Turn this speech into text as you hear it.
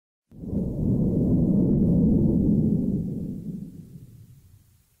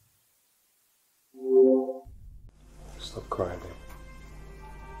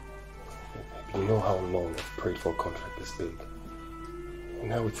long I've prayed for a contract this big. And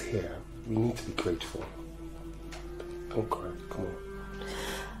now it's here. We need to be grateful. Don't cry, come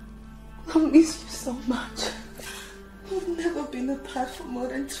I on. miss you so much. We've never been apart for more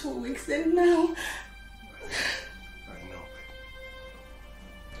than 2 weeks, and now... I know,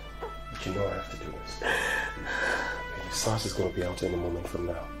 babe. But you know I have to do this. Baby, SARS is going to be out any moment from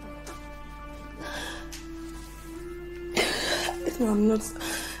now. No, I'm not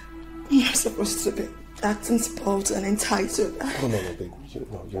supposed to be acting spoiled and entitled. No, babe.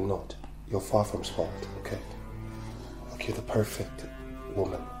 No, you're not. You're far from spoiled, okay? Look, you're the perfect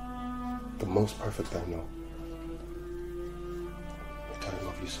woman. The most perfect I know. But I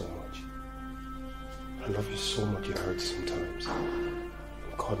love you so much. I love you so much it hurts sometimes. And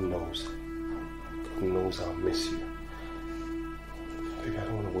God knows. God knows I'll miss you. Baby, I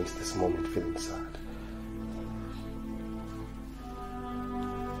don't want to waste this moment feeling sad.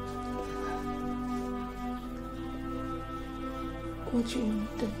 What do you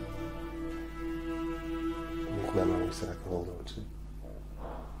want to do? Make memories that I can hold on to.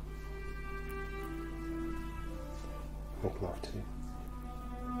 Make love to you.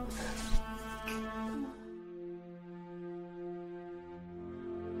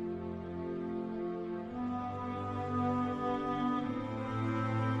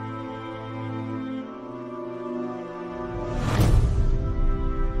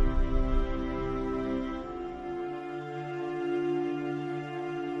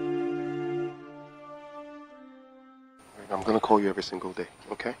 I'm gonna call you every single day,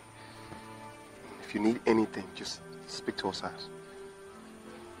 okay? If you need anything, just speak to us,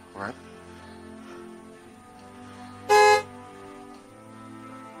 alright?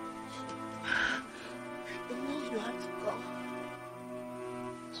 You know you have to go.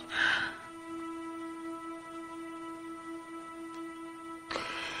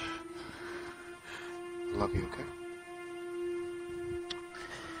 I love you, okay?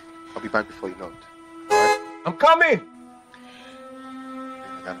 I'll be back before you know it, alright? I'm coming!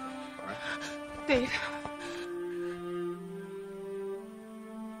 Dave.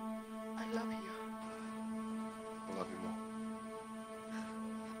 I love you. I love you more.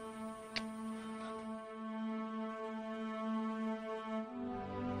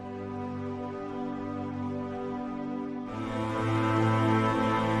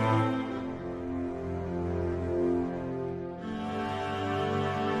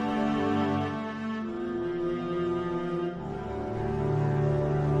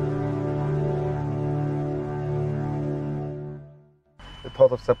 The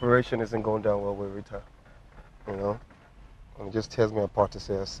thought of separation isn't going down well with Rita, you know? And it just tears me apart to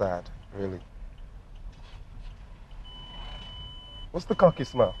say it's sad, really. What's the cocky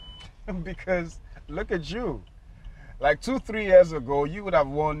smile? Because look at you. Like 2-3 years ago, you would have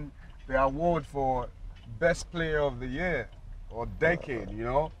won the award for Best Player of the Year or Decade, you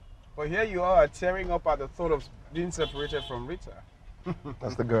know? But here you are tearing up at the thought of being separated from Rita.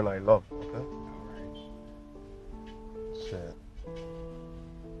 That's the girl I love, okay? Shit.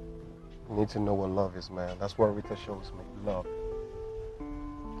 You need to know what love is, man. That's what Rita shows me, love.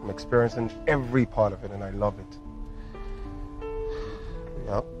 I'm experiencing every part of it and I love it.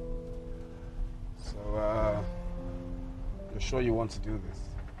 Yep. So, you're sure you want to do this?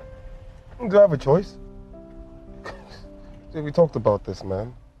 Do I have a choice? See, we talked about this,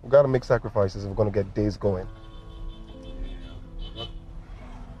 man. We gotta make sacrifices if we're gonna get days going. Yeah. Look,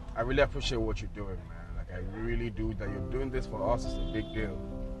 I really appreciate what you're doing, man. Like, I really do. That you're doing this for us is a big deal,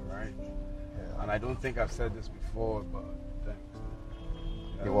 right? Yeah. And I don't think I've said this before, but thanks.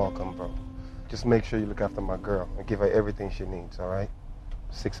 Yeah. You're welcome, bro. Just make sure you look after my girl and give her everything she needs, all right?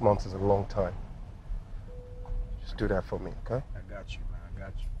 6 months is a long time. Just do that for me, okay? I got you, man. I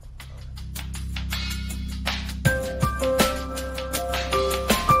got you.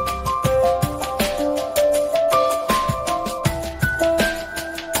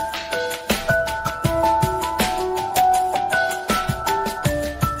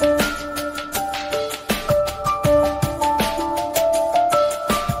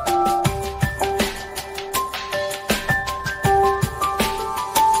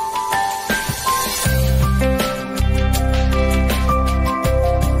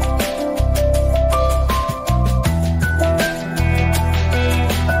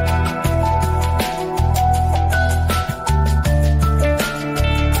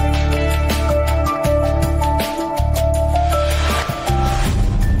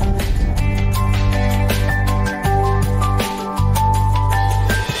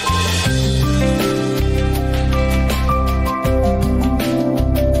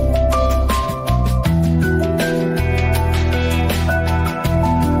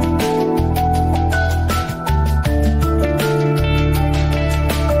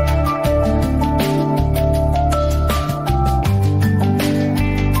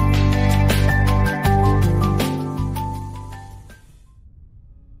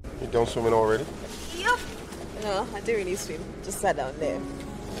 swim. Just sat down there.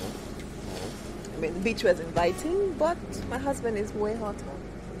 I mean, the beach was inviting, but my husband is way hotter.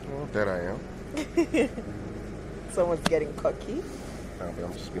 Well, that I am. Someone's getting cocky.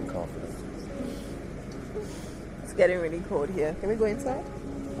 I'm just being confident. It's getting really cold here. Can we go inside?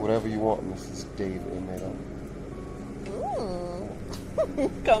 Whatever you want, Mrs. Dave Emodi.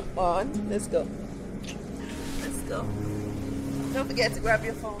 Come on, let's go. Let's go. Don't forget to grab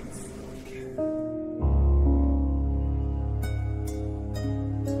your phones.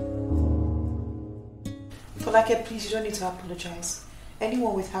 Folake, please, you don't need to apologize.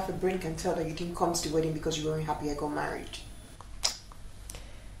 Anyone with half a brain can tell that you didn't come to the wedding because you weren't happy I got married.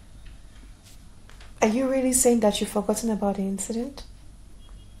 Are you really saying that you've forgotten about the incident?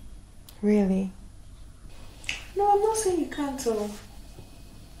 Really? No, I'm not saying you can't.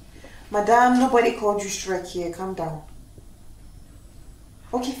 Madam, nobody called you Shrek here. Calm down.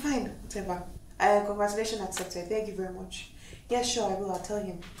 Okay, fine. Whatever. Congratulations accepted. Thank you very much. Yeah, sure, I will. I'll tell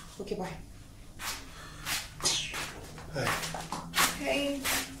him. Okay, bye. Hey.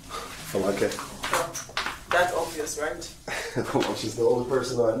 Okay. That's obvious, right? Well, she's the only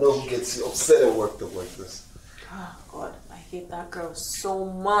person I know who gets upset at work like this. Oh, God. I hate that girl so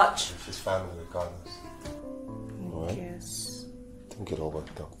much. She's family regardless. Alright? Yes. Don't get all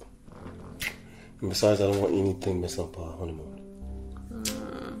worked up. And besides, I don't want anything messing up our honeymoon.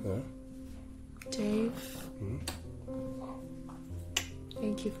 Dave,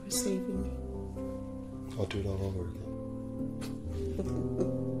 thank you for saving me. I'll do it all over again.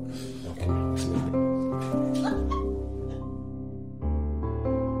 Okay, let's leave it.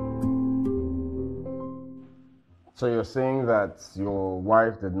 So you're saying that your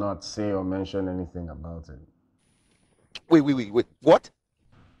wife did not say or mention anything about it? Wait. What?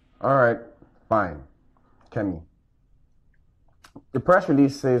 All right, fine. Kemi. The press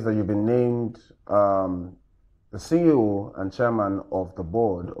release says that you've been named the CEO and chairman of the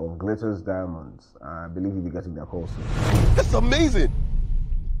board of Glitters Diamonds. I believe you'll be getting that call soon. That's amazing.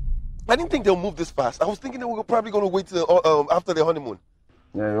 I didn't think they'll move this fast. I was thinking they were probably going to wait till after the honeymoon.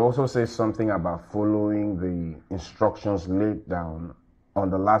 Yeah, it also says something about following the instructions laid down on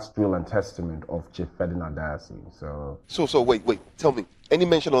the last will and testament of Chief Ferdinand Diasi. So wait. Tell me, any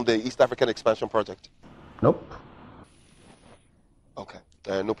mention on the East African expansion project? Nope. Okay,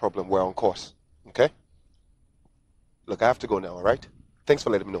 no problem. We're on course. Okay? Look, I have to go now, all right? Thanks for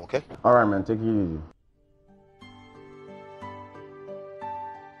letting me know, okay? All right, man. Take it easy.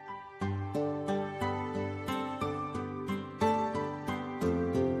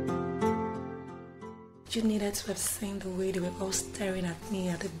 You needed to have seen the way they were all staring at me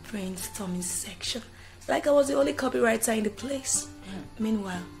at the brainstorming section. Like I was the only copywriter in the place.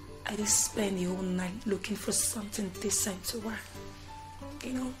 Meanwhile, I did spend the whole night looking for something decent to wear.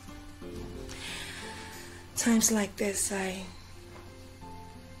 You know, times like this, I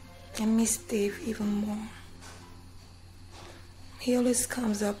miss Dave even more. He always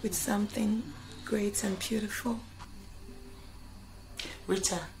comes up with something great and beautiful.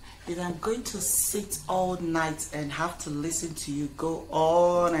 Rita, if I'm going to sit all night and have to listen to you go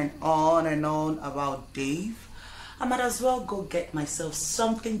on and on and on about Dave, I might as well go get myself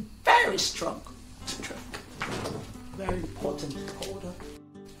something very strong to drink. Very important. Hold on.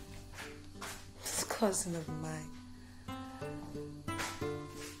 This cousin of mine.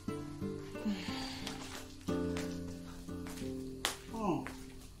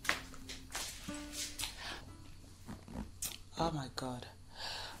 Oh my God.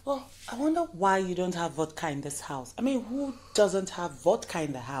 Well, I wonder why you don't have vodka in this house. I mean, who doesn't have vodka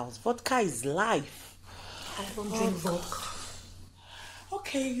in the house? Vodka is life. I don't drink vodka.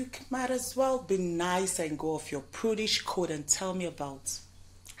 Okay, you might as well be nice and go off your prudish code and tell me about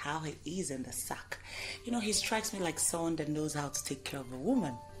how he is in the sack. You know, he strikes me like someone that knows how to take care of a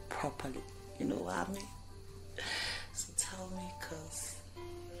woman properly. You know what I mean? So tell me, cause...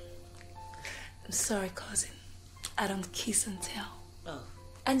 I'm sorry, cousin. I don't kiss and tell. Oh.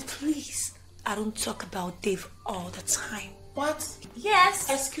 And please, I don't talk about Dave all the time. What? Yes.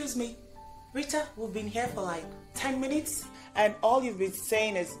 Excuse me. Rita, we've been here for like 10 minutes and all you've been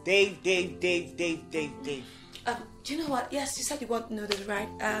saying is Dave. Do you know what? Yes, you said you want noodles, right?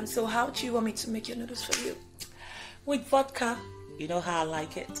 So how do you want me to make your noodles for you? With vodka. You know how I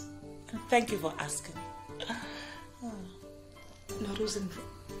like it. And thank you for asking. Noodles and...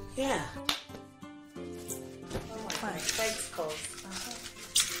 Yeah. Fine. Thanks, cause.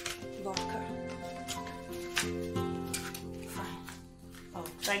 Vodka. Fine. Oh,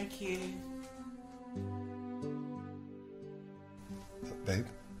 thank you. Babe?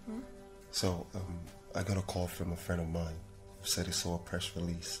 So, I got a call from a friend of mine who said he saw a press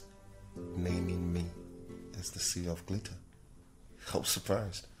release naming me is the sea of glitter. I was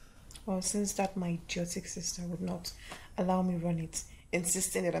surprised. Well, since that my idiotic sister would not allow me run it,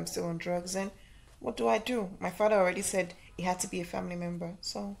 insisting that I'm still on drugs, then what do? My father already said it had to be a family member,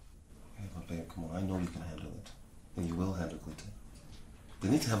 so... Hey, but babe, come on, I know you can handle it. And you will handle glitter. They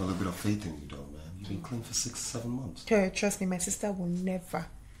need to have a little bit of faith in you, though, man. You've been clean for 6-7 months. Trust me, my sister will never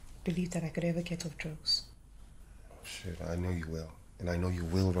believe that I could ever get off drugs. Oh, shit, I know you will. And I know you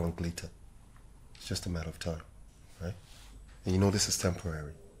will run glitter. It's just a matter of time, right? And you know this is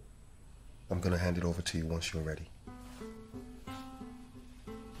temporary. I'm gonna hand it over to you once you're ready.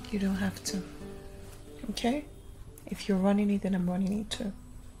 You don't have to. Okay? If you're running it, then I'm running it too.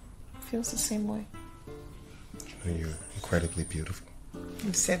 It feels the same way. You're incredibly beautiful.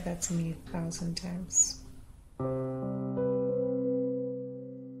 You've said that to me 1,000 times.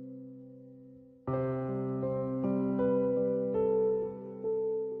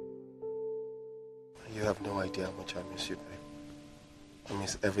 You have no idea how much I miss you, babe. I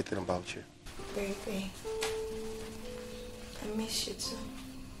miss everything about you. Baby, I miss you too.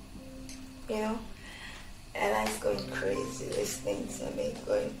 You know? And I was going crazy listening to me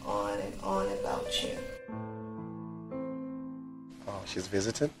going on and on about you. Oh, she's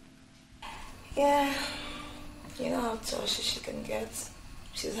visiting? Yeah. You know how touchy she can get.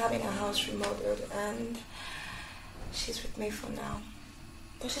 She's having her house remodeled and she's with me for now.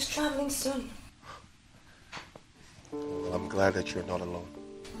 But she's traveling soon. Well, I'm glad that you're not alone.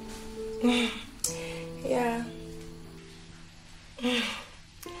 Yeah.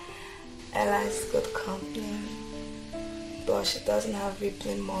 Ella's good company, but she doesn't have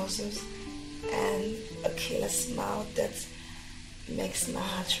rippling muscles and a killer smile that makes my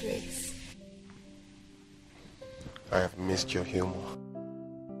heart race. I have missed your humor.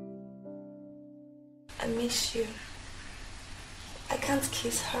 I miss you. I can't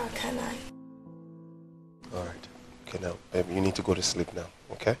kiss her, can I? All right. Okay, now, babe, you need to go to sleep now,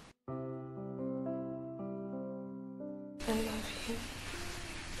 okay? I love you.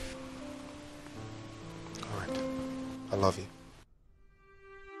 All right. I love you.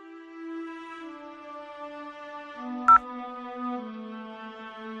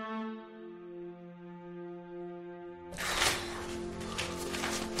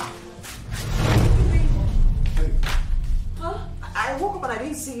 I woke up and I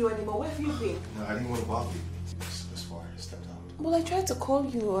didn't see you anymore. Where have you been? No, I didn't want to bother you. That's why I stepped out. Well, I tried to call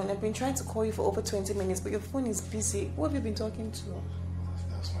you and I've been trying to call you for over 20 minutes, but your phone is busy. Who have you been talking to?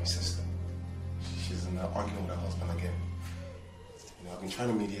 That was my sister. She's in an argument with her husband again. You know, I've been trying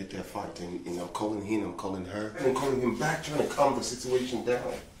to mediate their fight, and I'm calling him, I'm calling her, and I'm calling him back, trying to calm the situation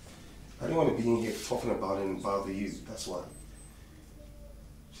down. I don't want to be in here talking about it and bother you. That's why.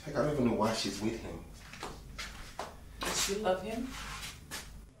 Heck, I don't even know why she's with him. Does she love him?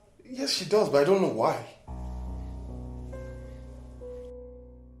 Yes, she does, but I don't know why.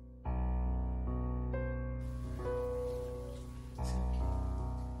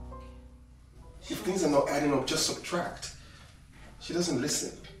 If things are not adding up, just subtract. She doesn't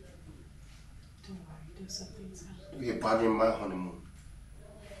listen. Don't worry, there's something happening. You're bothering my honeymoon.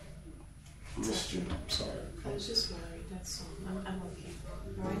 I missed you. I'm sorry. I was just worried, that's all. I'm okay.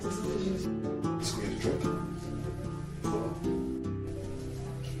 Alright? Let's go get a drink. Come on.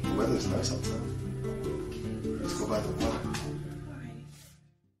 The weather is nice outside. Let's go by the bar.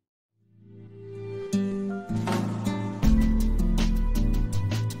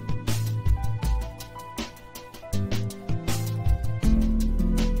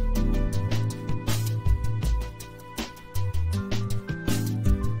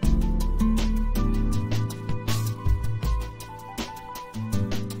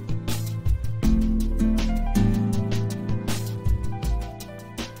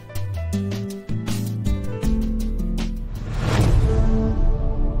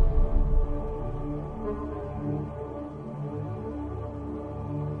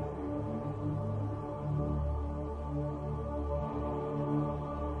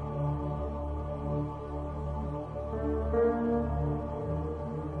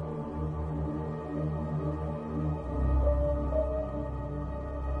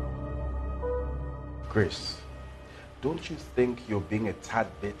 Grace, don't you think you're being a tad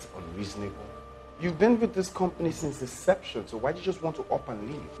bit unreasonable? You've been with this company since inception, so why do you just want to up and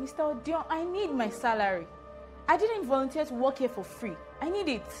leave? Mr. Odion, I need my salary. I didn't volunteer to work here for free. I need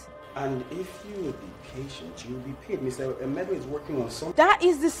it. And if you will be patient, you'll be paid. Mr. Emodi is working on something. That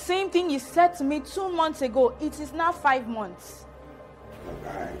is the same thing you said to me 2 months ago. It is now 5 months.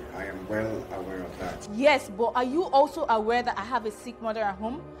 I am well aware of that. Yes, but are you also aware that I have a sick mother at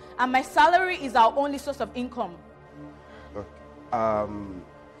home? And my salary is our only source of income. Look,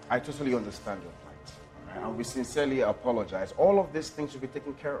 I totally understand your plight, all And we sincerely apologize. All of these things will be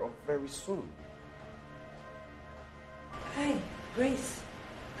taken care of very soon. Hey, Grace.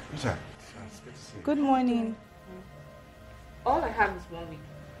 Uche, it's good to see you. Good morning. All I have is 1 week.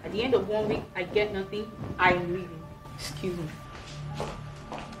 At the end of 1 week, I get nothing. I am leaving. Excuse me.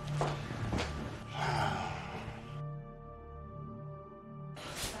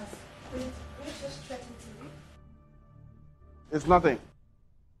 It's nothing.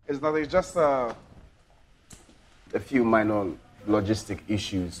 It's nothing. It's just a few minor logistic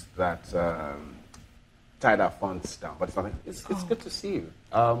issues that tied our funds down. But it's nothing. It's good to see you.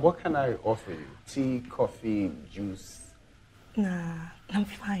 What can I offer you? Tea, coffee, juice? Nah, I'm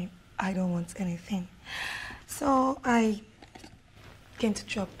fine. I don't want anything. So I came to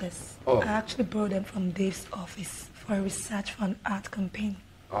drop this. Oh. I actually brought them from Dave's office for a research for an art campaign.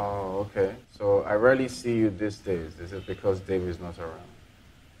 Oh, okay. So I rarely see you these days. Is it because Dave is not around?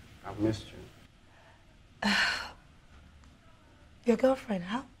 I've missed you. Your girlfriend,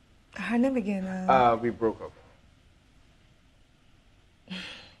 how? Her name again? We broke up.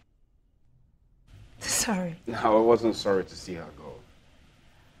 Sorry. No, I wasn't sorry to see her go.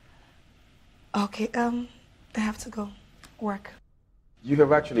 Okay, I have to go. Work. You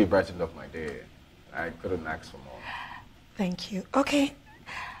have actually brightened up my day. I couldn't ask for more. Thank you. Okay.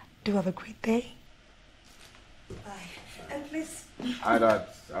 Do have a great day. Bye. And please.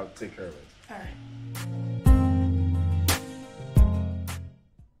 I'll take care of it. All right.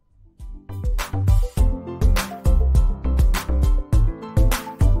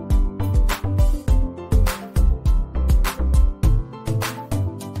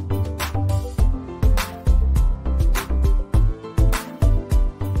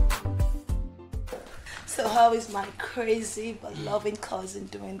 So how is my crazy but loving cousin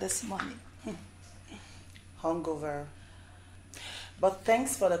doing this morning? Hungover. But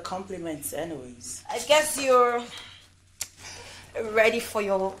thanks for the compliments anyways. I guess you're ready for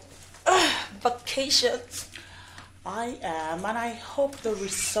your vacation. I am, and I hope the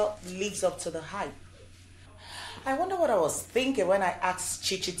result lives up to the hype. I wonder what I was thinking when I asked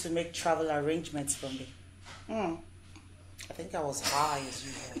Chichi to make travel arrangements for me. I think I was high as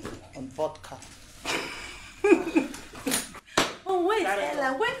usual on vodka. Oh wait,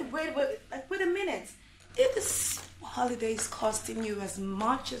 Ella, wait a minute. If this holiday is costing you as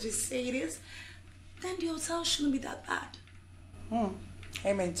much as you say it is, then the hotel shouldn't be that bad.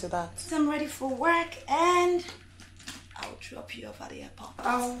 Amen to that. So I'm ready for work and I'll drop you off at the airport.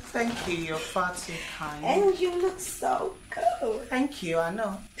 Oh, thank you. You're far too kind. And you look so good. Thank you, I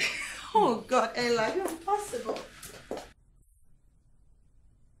know. Oh God, Ella, you're impossible.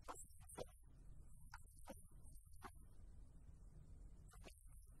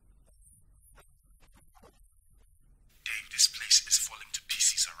 This place is falling to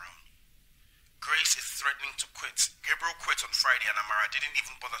pieces around me. Grace is threatening to quit. Gabriel quit on Friday and Amara didn't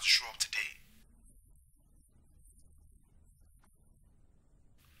even bother to show up today.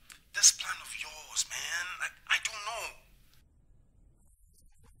 This plan of yours, man, I don't know.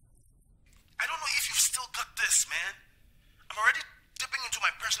 I don't know if you've still got this, man. I'm already dipping into my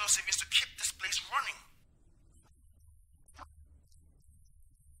personal savings to keep this place running.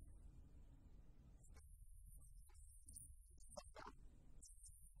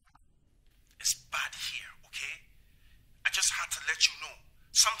 It's bad here, okay? I just had to let you know.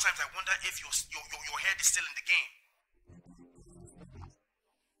 Sometimes I wonder if your head is still in the game.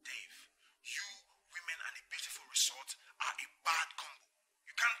 Dave, you, women, and a beautiful resort are a bad combo.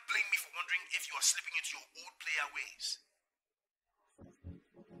 You can't blame me for wondering if you are slipping into your old player ways.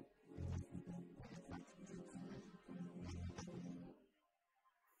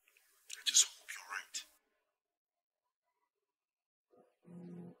 I just hope you're right.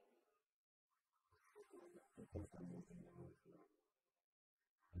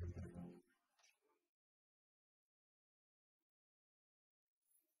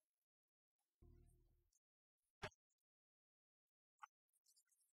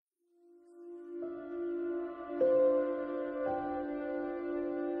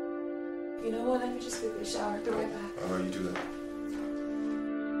 You know what? Let me just take a shower. Be right back. How about you do that?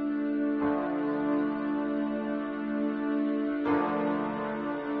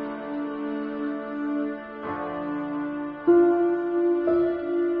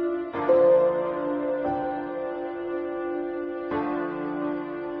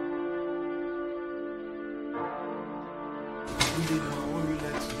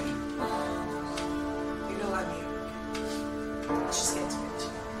 You know what I mean? Let's just get to it.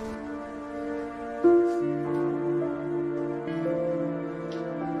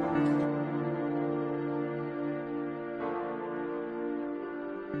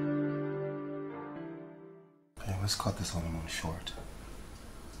 cut this honeymoon short.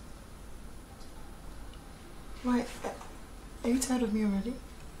 Why? Are you tired of me already?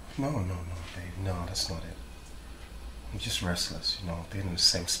 No, babe. No, that's not it. I'm just restless, being in the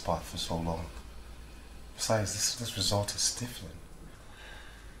same spot for so long. Besides, this result is stifling.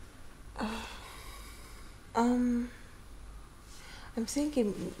 I'm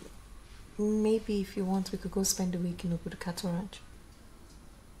thinking maybe if you want, we could go spend a week in the cattle ranch.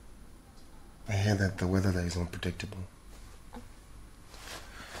 I hear that the weather there is unpredictable.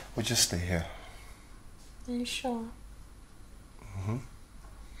 We'll just stay here. Are you sure? Mm-hmm.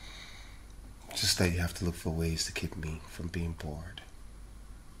 Just that you have to look for ways to keep me from being bored.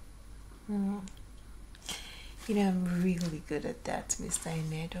 Mm. I'm really good at that, Mr.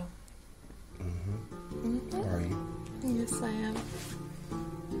 Inedo. Mm-hmm. Mm-hmm. Are you? Yes, I am.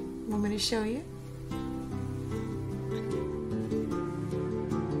 Want me to show you?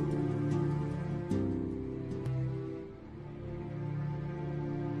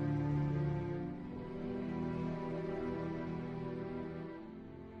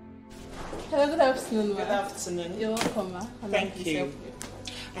 Hello, good afternoon, ma. Good afternoon. You're welcome, ma. Thank you.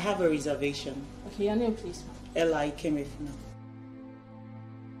 I have a reservation. Okay, your name, please, ma. Ella Ikemefuna.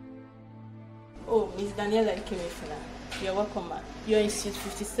 Oh, Miss Daniela Ikemefuna. You're welcome, ma. You're in suite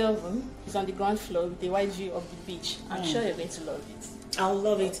 57. It's on the ground floor with the wide view of the beach. I'm sure you're going to love it. I'll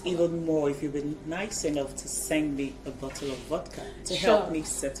love it even more if you've been nice enough to send me a bottle of vodka to help me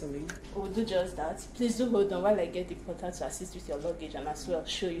settle in. We'll do just that. Please do hold on while I get the porter to assist with your luggage and as well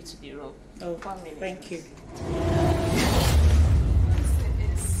show you to the room. Oh, 1 minute. thank you.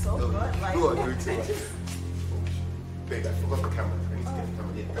 It's so good. You are doing too much. Babe, I forgot the camera. I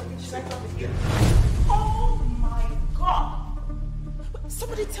need to get the camera. Oh my God!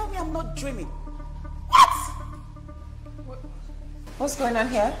 Somebody tell me I'm not dreaming. What? What's going on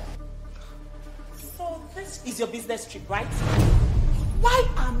here? So this is your business trip, right? Why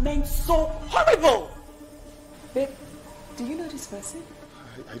are men so horrible? Babe, do you know this person?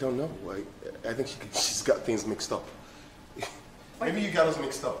 I don't know. I think she's got things mixed up. Maybe you got us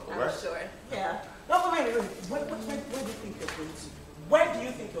mixed up, right? I'm sure. Yeah. No, wait. Where do you think you're going to? Where do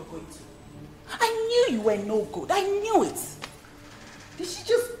you think you're going to? I knew you were no good. I knew it. Did she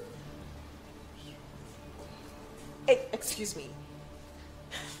just... Hey, excuse me.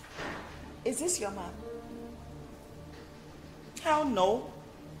 Is this your man? Hell no.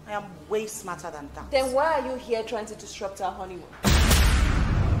 I am way smarter than that. Then why are you here trying to disrupt our honeymoon?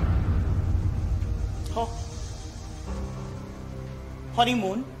 Huh?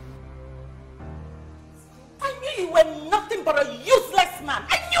 Honeymoon? I knew you were nothing but a useless man.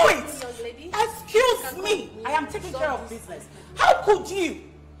 I knew it! Excuse me. I am taking care of business. How could you?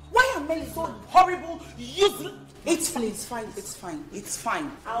 Why are men so horrible, useless? It's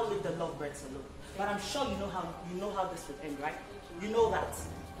fine. I'll leave the lovebirds alone. But I'm sure you know how this will end, right? You know that.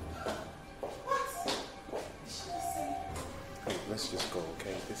 What? Hey, let's just go,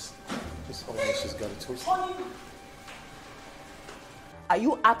 okay? This almost just got a toast. Are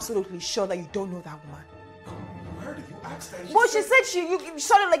you absolutely sure that you don't know that woman? Where did you ask that? Well, she said you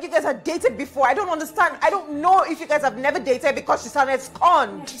sounded like you guys had dated before. I don't understand. I don't know if you guys have never dated because she sounded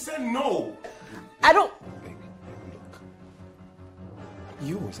scorned. She said no. I don't... Baby,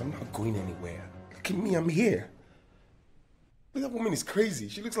 look. I'm not going anywhere. Look at me, I'm here. That woman is crazy.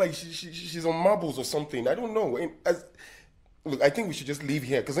 She looks like she's on marbles or something. I don't know. Look, I think we should just leave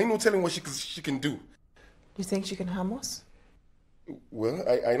here because ain't no telling what she can do. You think she can harm us? Well,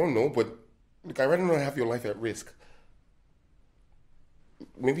 I don't know, but look, I'd rather not have your life at risk.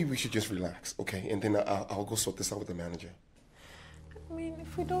 Maybe we should just relax, okay? And then I'll go sort this out with the manager. I mean,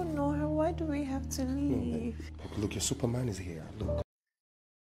 if we don't know her, why do we have to leave? No, look, your Superman is here. Look.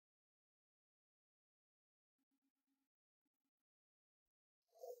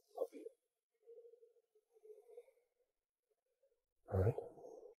 All right?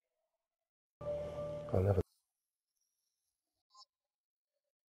 I'll never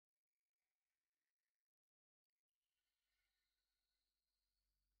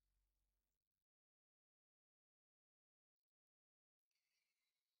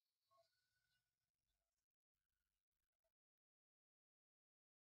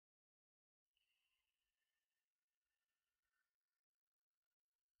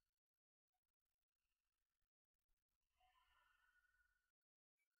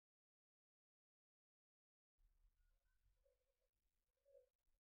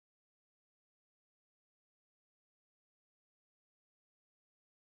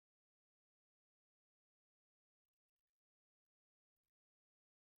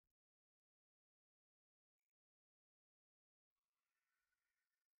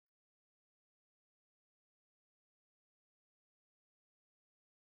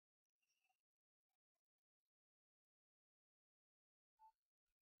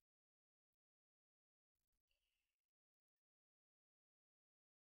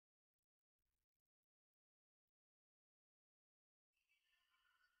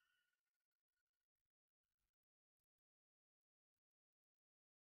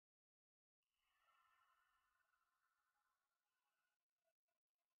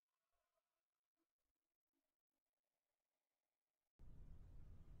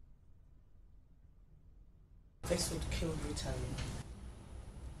This would kill Rita.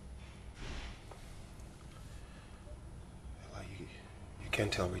 You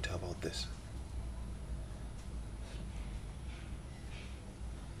can't tell Rita about this.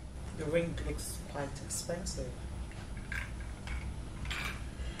 The ring looks quite expensive.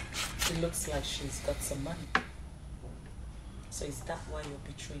 It looks like she's got some money. So is that why you're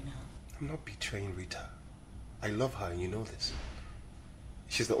betraying her? I'm not betraying Rita. I love her and you know this.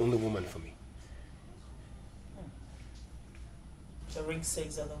 She's the only woman for me. The ring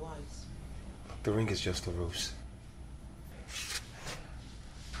says otherwise. The ring is just a rose.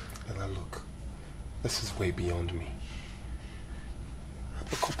 And now look, this is way beyond me.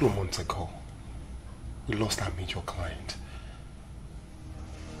 A couple of months ago, we lost our major client.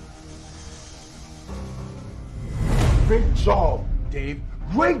 Great job, Dave.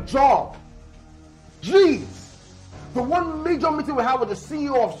 Great job. Jeez. The one major meeting we had with the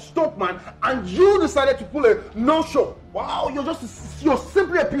CEO of Stokeman, and you decided to pull a no-show. Wow, you're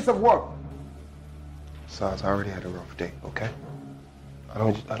simply a piece of work. Saz, I already had a rough day, okay? I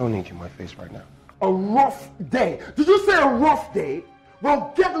don't need you in my face right now. A rough day? Did you say a rough day?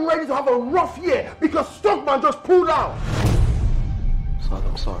 Well, get ready to have a rough year because Stokeman just pulled out. Saz,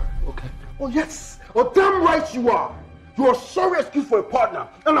 I'm sorry, okay? Oh, yes. Oh, damn right you are. You're a sorry excuse for a partner,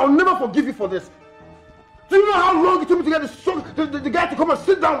 and I'll never forgive you for this. Do you know how long it took me to get the guy to come and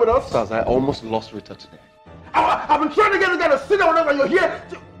sit down with us? Saz, I almost lost Rita today. I've been trying to get the guy to sit down with us, and you're here.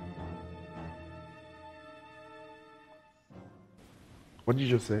 What did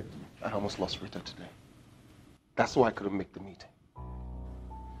you just say? I almost lost Rita today. That's why I couldn't make the meeting.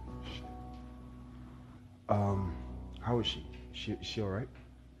 How is she? Is she all right?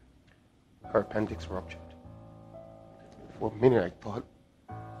 Her appendix ruptured. For a minute, I thought,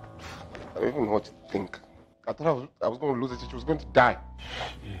 I don't even know what to think. I thought I was going to lose it. She was going to die.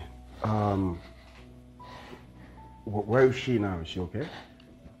 Where is she now? Is she okay?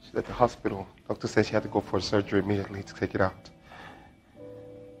 She's at the hospital. Doctor said she had to go for surgery immediately to take it out.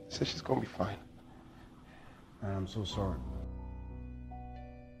 She said she's going to be fine. I'm so sorry.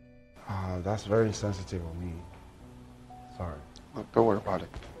 That's very insensitive of me. Sorry. Look, don't worry about it.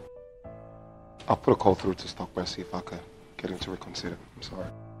 I'll put a call through to Stockman, see if I can get him to reconsider. I'm sorry.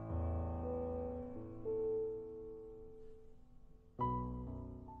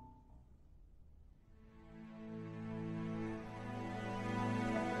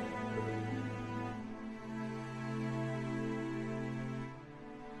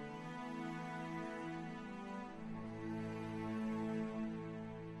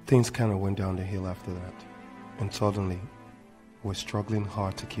 Things kind of went down the hill after that. And suddenly, we're struggling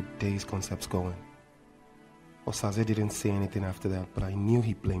hard to keep Day's concepts going. Osaze didn't say anything after that, but I knew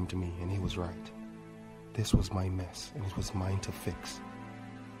he blamed me, and he was right. This was my mess, and it was mine to fix.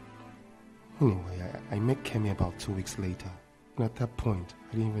 Anyway, I met Kemi about 2 weeks later, and at that point,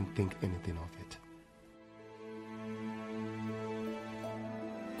 I didn't even think anything of it.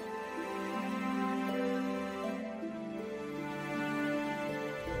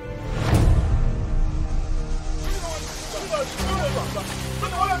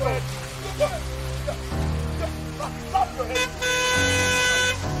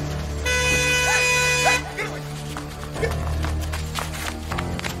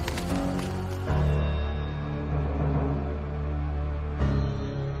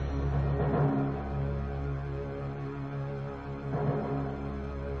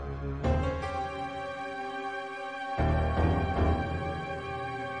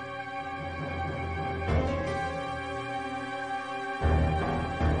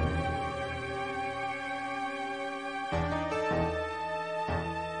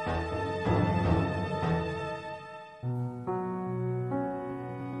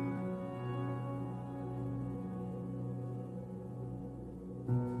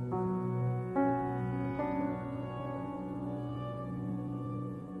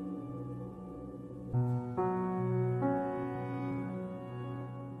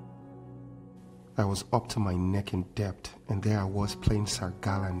 I was up to my neck in debt, and there I was playing Sir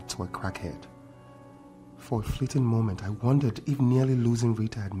Gallant to a crackhead. For a fleeting moment, I wondered if nearly losing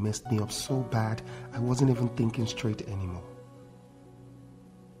Rita had messed me up so bad I wasn't even thinking straight anymore.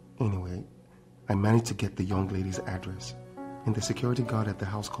 Anyway, I managed to get the young lady's address, and the security guard at the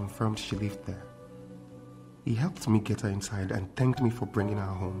house confirmed she lived there. He helped me get her inside and thanked me for bringing her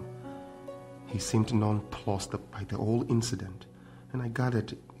home. He seemed nonplussed by the whole incident, and I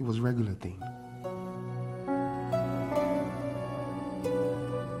gathered it was a regular thing.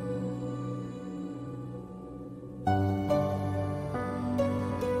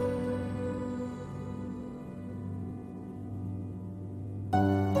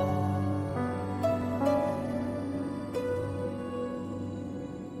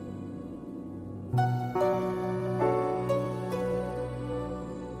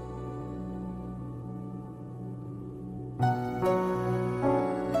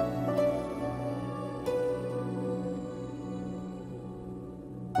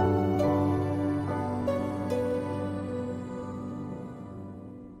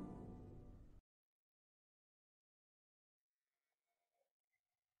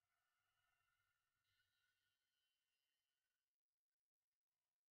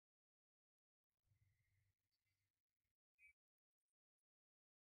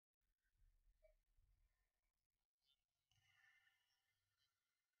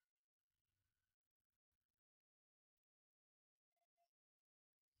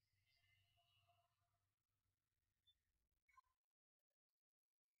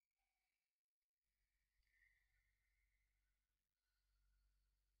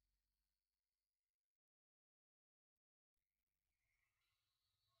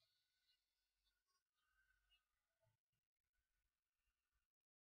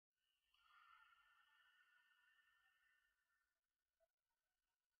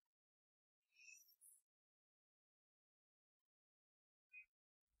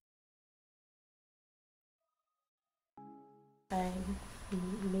 I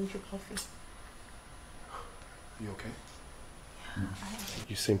made you coffee. You okay? Yeah.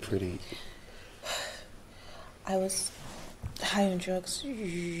 You seem pretty. I was high on drugs.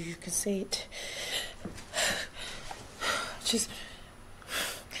 You could say it. Just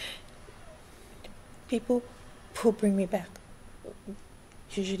people who bring me back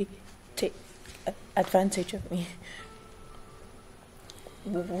usually take advantage of me.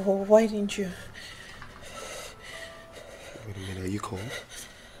 Why didn't you? Wait a minute, are you cold?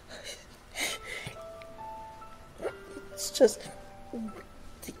 It's just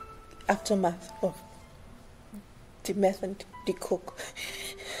the aftermath of the meth and the coke.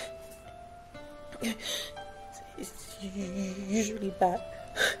 It's usually bad.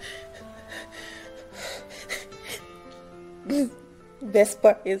 The best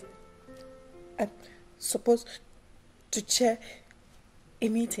part is I'm supposed to chair a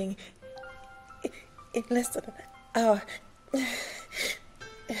meeting in less than an hour. Well,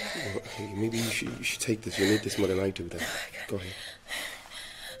 hey, maybe you should take this. You need this more than I do then. Go ahead.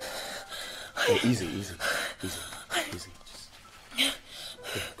 Oh, easy. Just, yeah,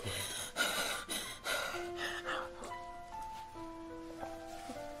 go ahead.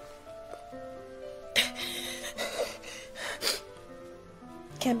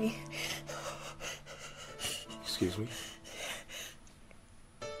 Kemi. Excuse me?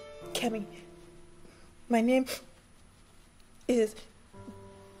 Kemi. My name is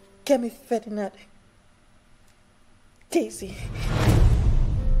Kemi Ferdinand Daisy.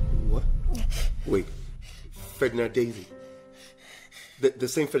 What? Wait, Ferdinand Daisy? The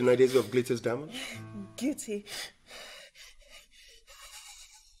same Ferdinand Daisy of Glitters Diamond? Guilty.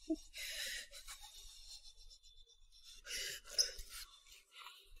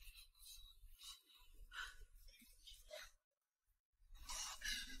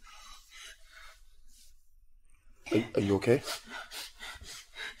 Are you okay?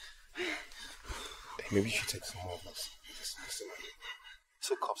 Hey, maybe you should take some more of this. Listen,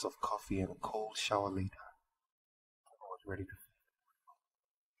 2 cups of coffee and a cold shower later. I was ready to.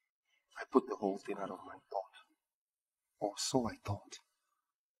 I put the whole thing out of my thought. Or so I thought.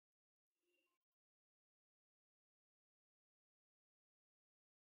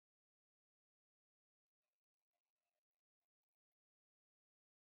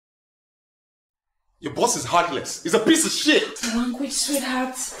 Your boss is heartless. He's a piece of shit. Language,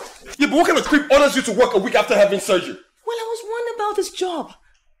 sweetheart. Yeah, but what kind of creep orders you to work a week after having surgery? Well, I was warned about this job.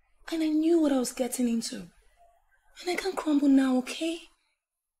 And I knew what I was getting into. And I can't crumble now, okay?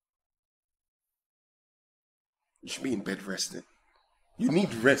 You should be in bed resting. You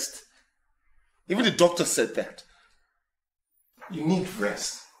need rest. Even the doctor said that. You need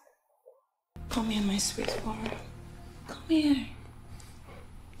rest. Come here, my sweet boy. Come here.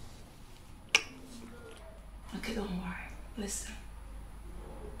 Okay, don't worry. Listen.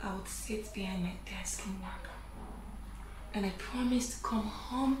 I would sit behind my desk and work. And I promise to come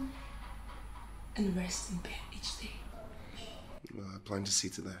home and rest in bed each day. I plan to see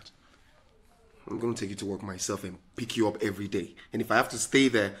to that. I'm going to take you to work myself and pick you up every day. And if I have to stay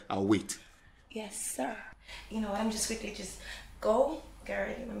there, I'll wait. Yes, sir. You know what? I'm just quickly just go, get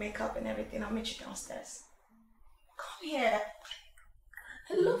ready with makeup and everything. I'll meet you downstairs. Come here.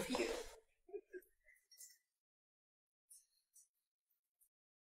 I love you.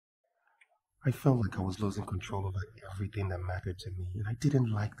 I felt like I was losing control over everything that mattered to me, and I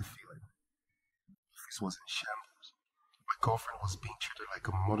didn't like the feeling. This was in shambles. My girlfriend was being treated like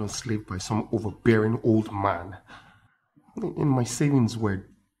a modern slave by some overbearing old man. And my savings were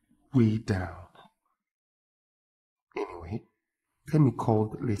way down. Anyway, Kemi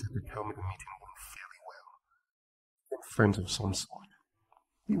called later to tell me the meeting went fairly well. Friends of some sort.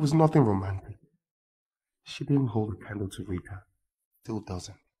 It was nothing romantic. She didn't hold a candle to Rita. Still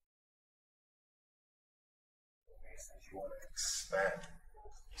doesn't. You want to expand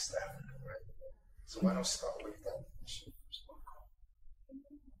East Africa, right? So why don't start with that?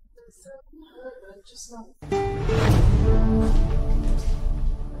 Just now.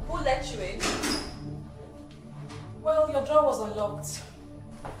 Who let you in? Well, your door was unlocked.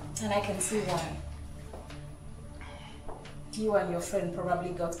 And I can see why. You and your friend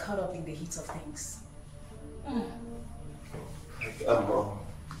probably got caught up in the heat of things.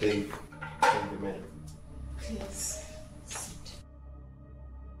 Dave, in the middle. Please.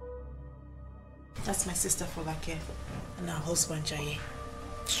 That's my sister Folake and our husband Jaye.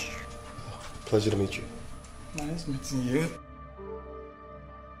 Pleasure to meet you. Nice meeting you.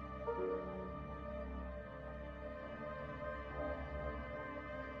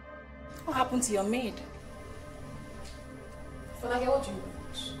 What happened to your maid? Folake, what do you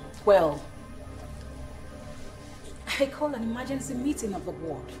want? Well, I called an emergency meeting of the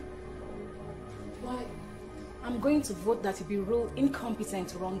board. Why? I'm going to vote that he be ruled incompetent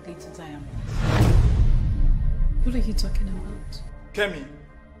to run Glitter Diamond. What are you talking about? Kemi,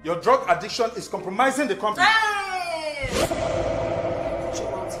 your drug addiction is compromising the company. Hey! Put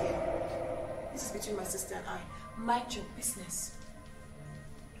your mouth here. This is between my sister and I. Mind your business.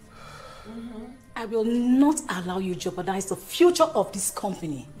 I will not allow you jeopardize the future of this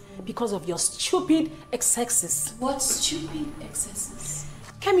company because of your stupid excesses. What stupid excesses?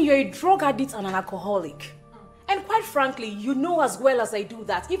 Kemi, you're a drug addict and an alcoholic. And quite frankly, you know as well as I do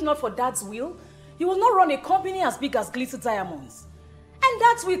that if not for Dad's will, you will not run a company as big as Glitter Diamonds. And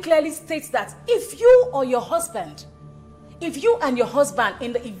that will clearly states that if you and your husband in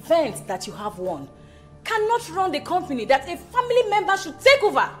the event that you have one, cannot run the company, that a family member should take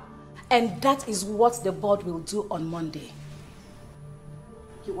over. And that is what the board will do on Monday.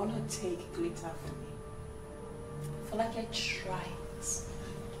 You want to take Glitter from me? Folake, try it.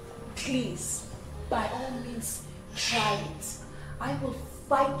 Please, by all means, try it. I will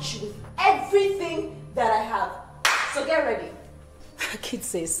fight you with everything that I have. So get ready. Kid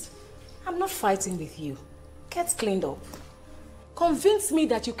says, I'm not fighting with you. Get cleaned up. Convince me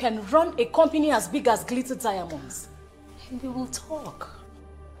that you can run a company as big as Glitter Diamonds. And we will talk.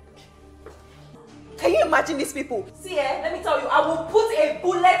 Can you imagine these people? See, let me tell you, I will put a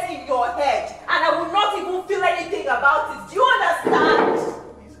bullet in your head and I will not even feel anything about it. Do you understand?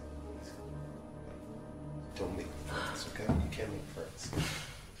 Don't make friends, okay? You can't make friends.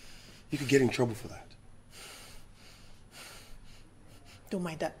 You could get in trouble for that. Don't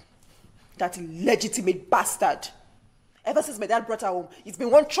mind that. That illegitimate bastard. Ever since my dad brought her home, it's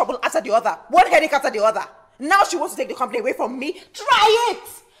been one trouble after the other. One headache after the other. Now she wants to take the company away from me. Try it!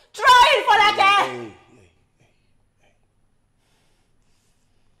 Try it, Folake!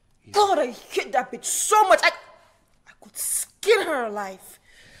 God, I hate that bitch so much. I could skin her alive.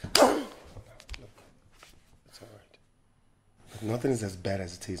 Look, it's all right. Look, nothing is as bad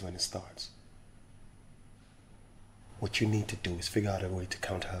as it is when it starts. What you need to do is figure out a way to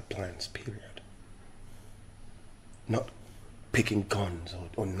counter her plans, period. Not picking guns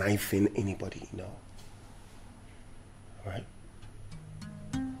or knifing anybody, no. All right?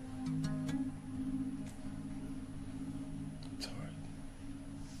 It's all right.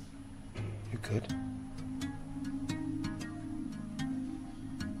 You good?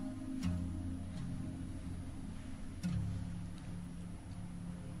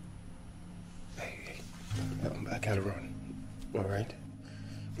 I gotta run, all right?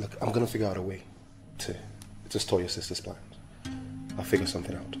 Look, I'm gonna figure out a way to store your sister's plans. I'll figure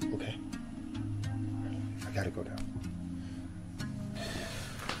something out, okay? I gotta go now.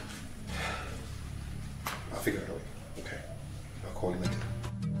 I'll figure it out, okay? I'll call you later.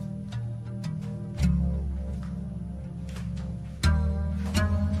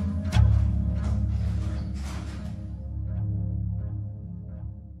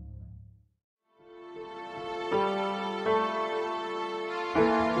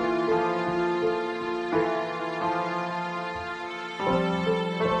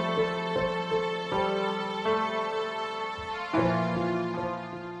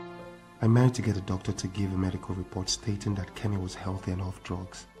 I managed to get a doctor to give a medical report stating that Kemi was healthy and off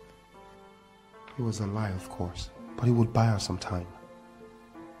drugs. It was a lie, of course, but he would buy her some time.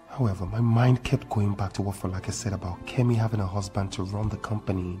 However, my mind kept going back to what Folake said about Kemi having a husband to run the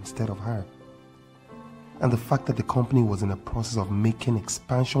company instead of her. And the fact that the company was in the process of making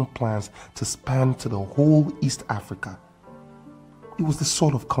expansion plans to span to the whole East Africa. It was the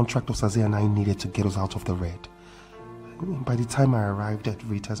sort of contract Osaze and I needed to get us out of the red. By the time I arrived at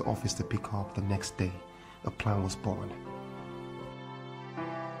Rita's office to pick her up the next day, the plan was born.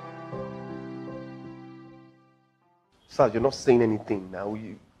 Sir, you're not saying anything now.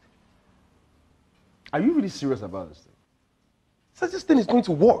 Are you really serious about this thing? Sir, this thing is going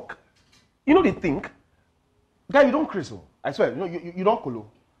to work. You know they think. Guy, you don't crystal. I swear, you don't colo.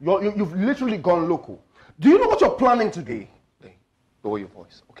 You've literally gone local. Do you know what you're planning to do? Hey, lower your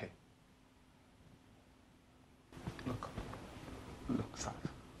voice, okay? Look, sir.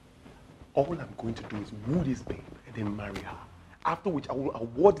 All I'm going to do is woo this babe and then marry her. After which I will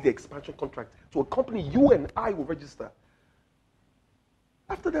award the expansion contract to a company you and I will register.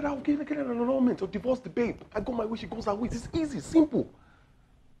 After that, I'll get an annulment or divorce the babe. I go my way, she goes her way. It's easy, simple.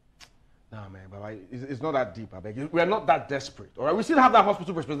 Nah, man, Baba, it's not that deep, I beg you. We are not that desperate, all right? We still have that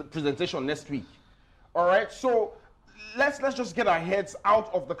hospital presentation next week, all right? So let's just get our heads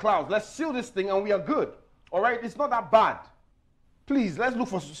out of the clouds. Let's seal this thing and we are good, all right? It's not that bad. Please, let's look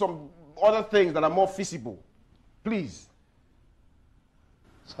for some other things that are more feasible. Please.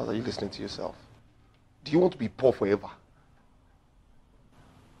 So are you listening to yourself? Do you want to be poor forever?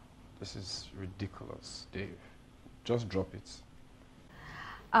 This is ridiculous, Dave. Just drop it.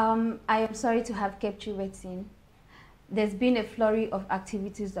 I am sorry to have kept you waiting. There's been a flurry of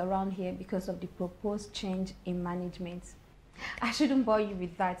activities around here because of the proposed change in management. I shouldn't bore you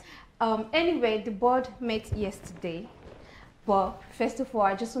with that. Anyway, the board met yesterday. But first of all,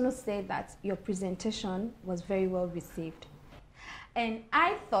 I just want to say that your presentation was very well received. And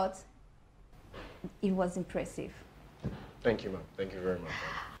I thought it was impressive. Thank you, ma'am. Thank you very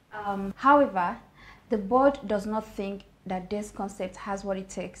much. However, the board does not think that this concept has what it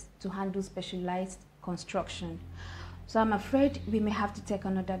takes to handle specialized construction. So I'm afraid we may have to take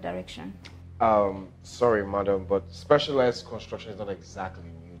another direction. Sorry, madam, but specialized construction is not exactly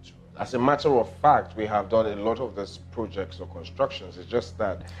new to us. As a matter of fact, we have done a lot of these projects or constructions. It's just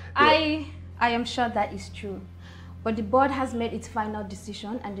that... I am sure that is true. But the board has made its final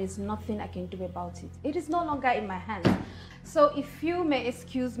decision and there's nothing I can do about it. It is no longer in my hands. So if you may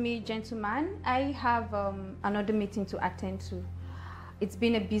excuse me, gentlemen, I have another meeting to attend to. It's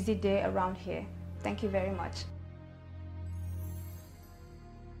been a busy day around here. Thank you very much.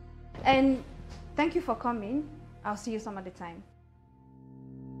 And thank you for coming. I'll see you some other time.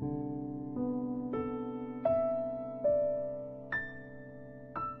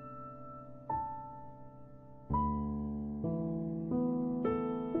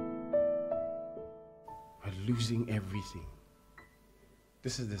 We're losing everything.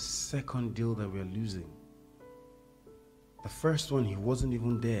 This is the second deal that we're losing. The first one, he wasn't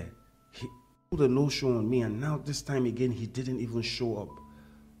even there. He put a no-show on me, and now this time again, he didn't even show up.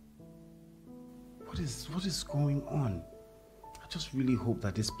 What is going on? I just really hope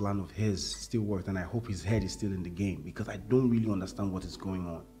that this plan of his still worked, and I hope his head is still in the game, because I don't really understand what is going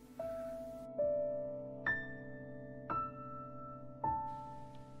on.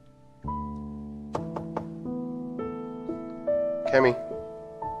 Kemi.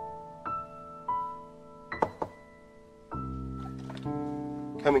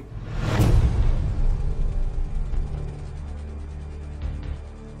 Kemi.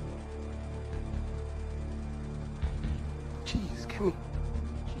 Jeez, Kemi.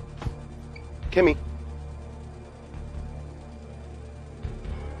 Kemi.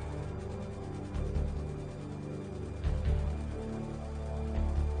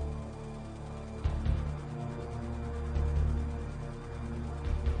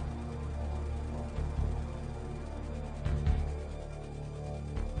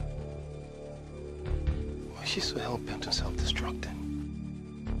 Why is she so hell-bent on self-destructing?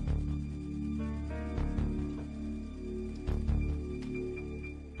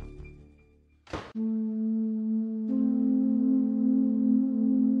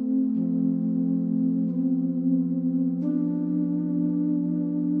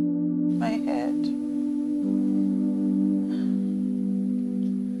 My head.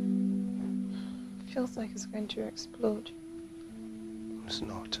 Feels like it's going to explode. It's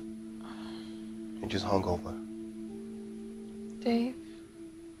not. You just hung over. Dave.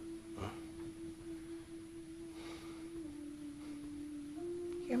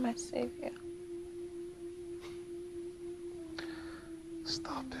 You're my savior.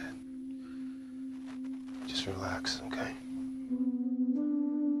 Stop it. Just relax, okay?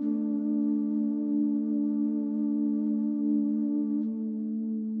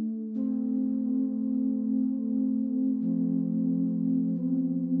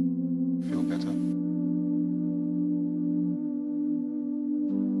 Feel better?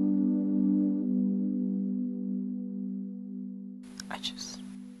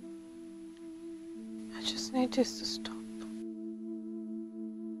 I just need this to stop.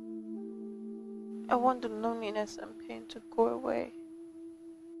 I want the loneliness and pain to go away.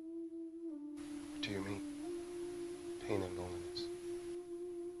 What do you mean? Pain and loneliness?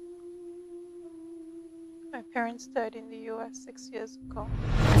 My parents died in the US 6 years ago.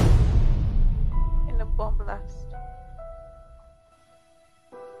 In a bomb blast.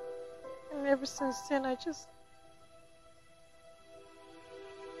 And ever since then, I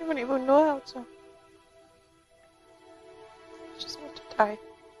don't even know how to. I just want to die.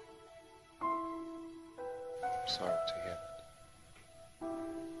 I'm sorry to hear that.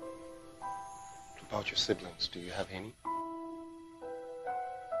 What about your siblings? Do you have any?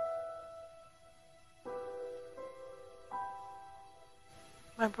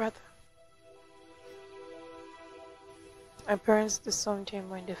 My brother. My parents disowned him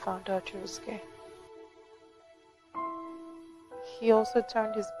when they found out he was gay. He also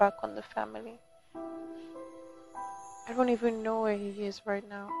turned his back on the family. I don't even know where he is right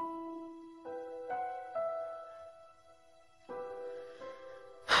now.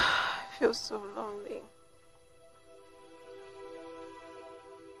 I feel so lonely.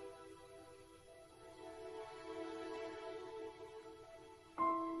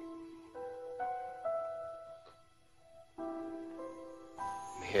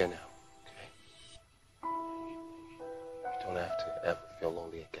 I'm here now, okay? You don't have to ever feel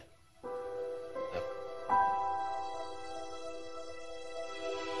lonely again. Never.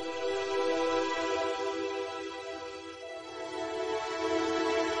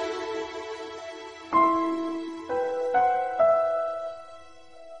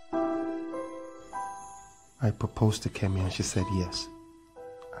 I proposed to Kemi and she said yes.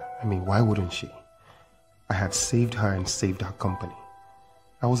 I mean, why wouldn't she? I had saved her and saved her company.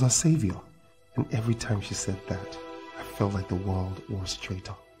 I was her savior. And every time she said that, I felt like the world was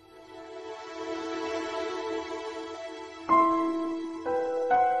traitor.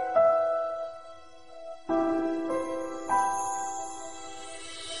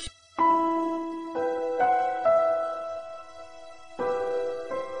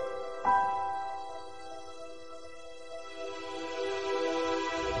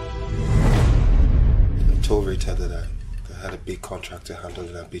 That I had a big contract to handle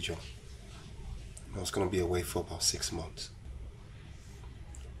in Abidjan. I was going to be away for about 6 months.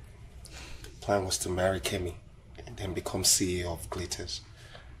 The plan was to marry Kemi and then become CEO of Glitters.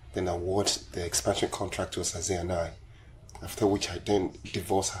 Then award the expansion contract to Azaze and I, after which I then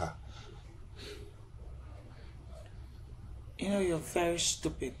divorce her. You know, you're very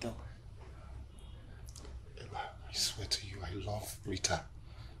stupid though. I swear to you, I love Rita.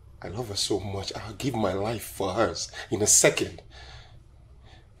 I love her so much. I'll give my life for hers in a second.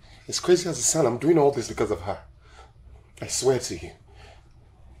 As crazy as it sounds, I'm doing all this because of her. I swear to you.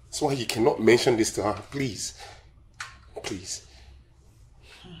 That's why you cannot mention this to her. Please. Please.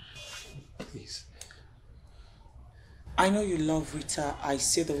 Please. I know you love Rita. I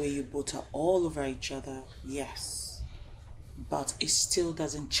see the way you both are all over each other. Yes. But it still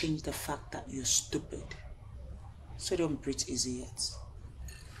doesn't change the fact that you're stupid. So don't breathe easy yet.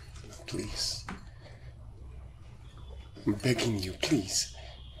 Please. I'm begging you, please.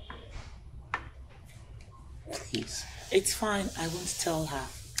 Please. It's fine, I won't tell her.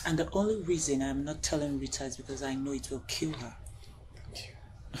 And the only reason I'm not telling Rita is because I know it will kill her. Thank you.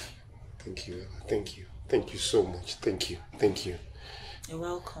 Thank you, Ella. Thank you. Thank you so much. Thank you. Thank you. You're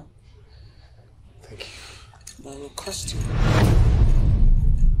welcome. Thank you. But it will cost you.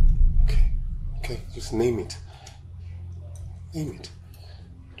 Okay. Okay, just name it. Name it.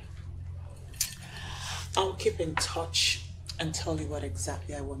 I'll keep in touch and tell you what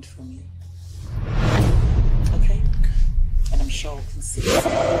exactly I want from you. Okay? And I'm sure we can see it.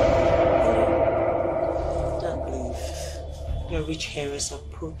 Don't leave. Your rich heiress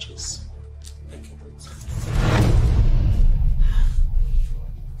approaches. Okay.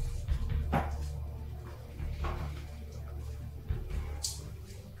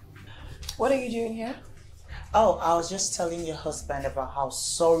 What are you doing here? Oh, I was just telling your husband about how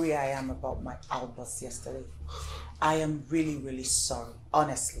sorry I am about my outburst yesterday. I am really, really sorry.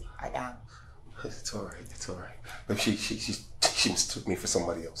 Honestly, I am. It's alright, it's alright. But she mistook me for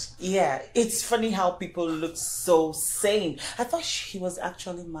somebody else. Yeah, it's funny how people look so sane. I thought he was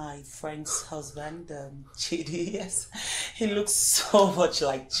actually my friend's husband, Chidi, yes. He looks so much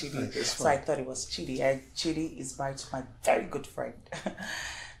like Chidi. So I thought it was Chidi. And Chidi is married to my very good friend.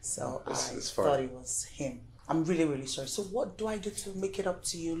 So I thought it was him. I'm really, really sorry. So what do I do to make it up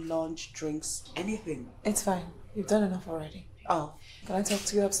to you? Lunch, drinks, anything? It's fine. You've done enough already. Oh. Can I talk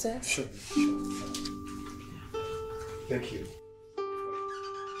to you upstairs? Sure. Thank you.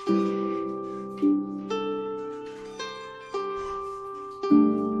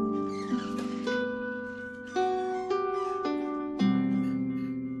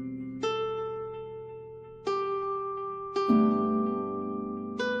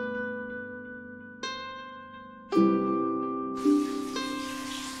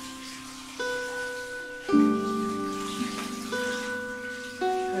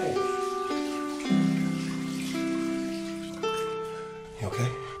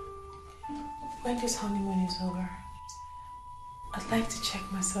 This honeymoon is over, I'd like to check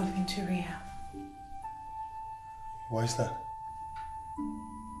myself into rehab. Why is that?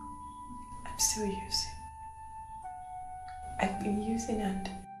 I'm still using. I've been using and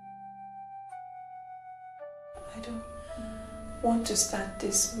I don't want to start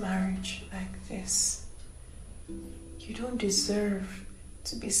this marriage like this. You don't deserve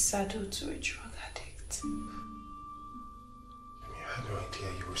to be saddled to a drug addict. I had no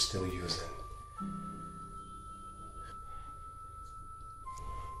idea you were still using.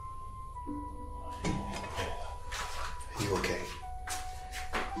 Are you okay?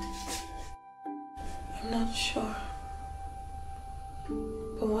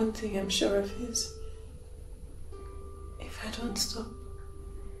 one thing I'm sure of is, if I don't stop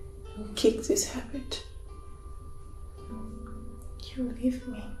and kick this habit, you'll leave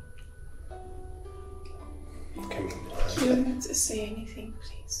me. Come on. You don't have to say anything,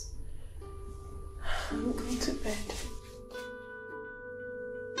 please. I'm going to bed.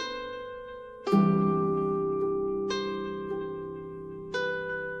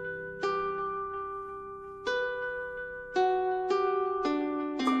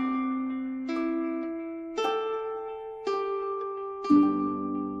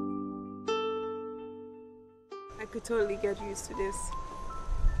 I could totally get used to this.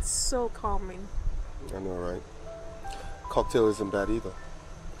 It's so calming. I know, right? Cocktail isn't bad either.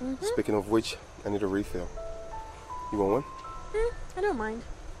 Speaking of which, I need a refill. You want one? I don't mind.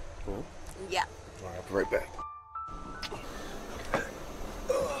 Yeah. All right, I'll be right back.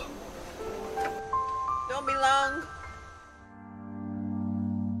 Don't be long.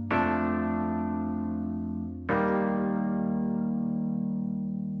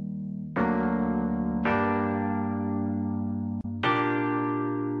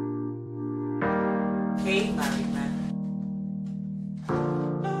 Hey, married man.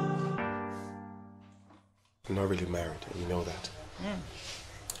 I'm not really married, and you know that.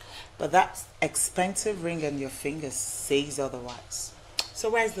 But that expensive ring on your finger says otherwise. So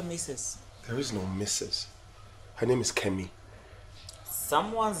where's the missus? There is no missus. Her name is Kemi.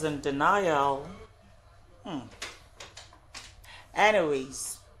 Someone's in denial.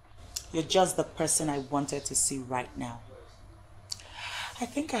 Anyways, you're just the person I wanted to see right now. I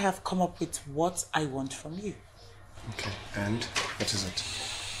think I have come up with what I want from you. Okay, and what is it?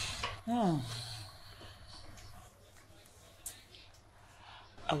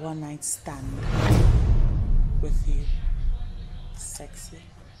 A one-night stand with you. Sexy.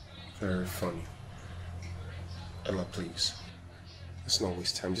 Very funny. Ella, please. Let's not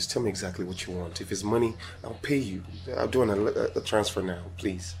waste time. Just tell me exactly what you want. If it's money, I'll pay you. I'll do a transfer now,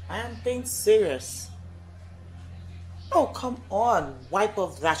 please. I am being serious. Oh, come on. Wipe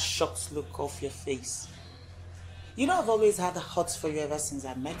off that shocked look off your face. You know I've always had the hots for you ever since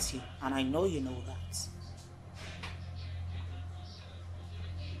I met you, and I know you know that.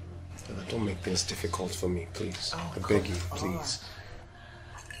 Ella, don't make things difficult for me, please. Oh, I beg you, please.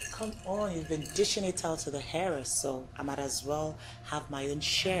 Come on, you've been dishing it out to the heiress, so I might as well have my own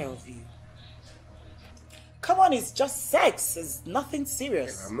share of you. Come on, it's just sex. It's nothing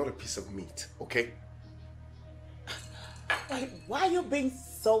serious. Ella, I'm not a piece of meat, okay? Why are you being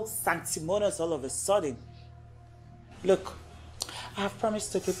so sanctimonious all of a sudden? Look, I have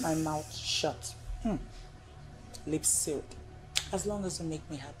promised to keep my mouth shut. Lips sealed. As long as you make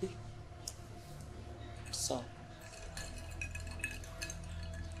me happy. So.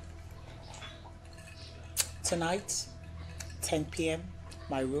 Tonight, 10 p.m.,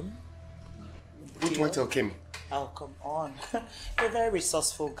 my room. What do I tell Kim? Oh, come on. You're a very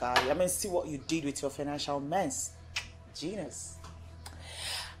resourceful guy. I mean, see what you did with your financial mess. Genius.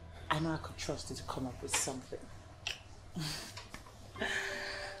 I know I could trust you to come up with something.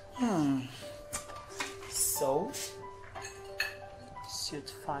 So, suit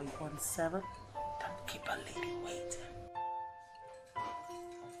 517. Don't keep a lady waiting.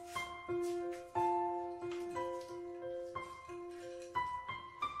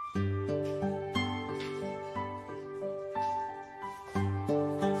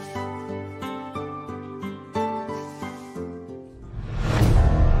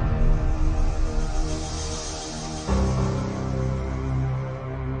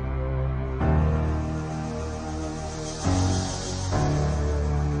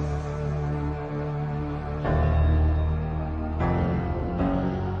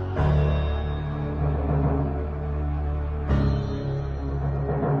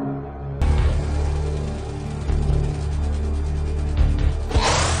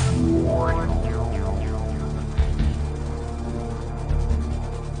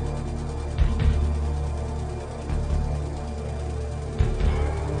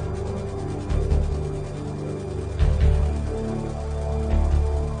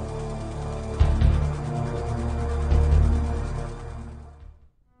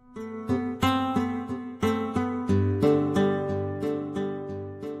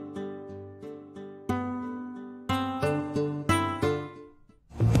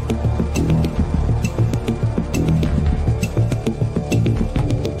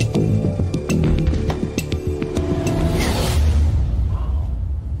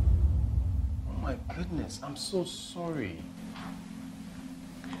 I'm so sorry.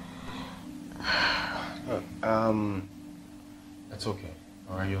 Look, it's okay.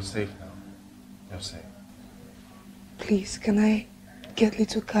 All right, you're safe now. You're safe. Please, can I get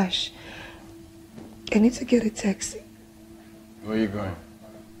little cash. I need to get a taxi. Where are you going?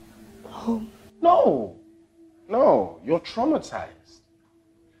 Home. No. No, you're traumatized.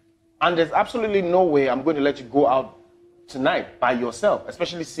 And there's absolutely no way I'm going to let you go out tonight by yourself,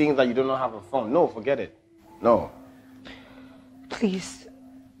 especially seeing that you do not have a phone. No, forget it. No. Please,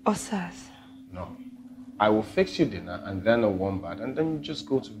 Osas. No. I will fix you dinner and then a warm bath and then you just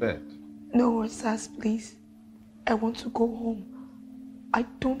go to bed. No, Osas, please. I want to go home. I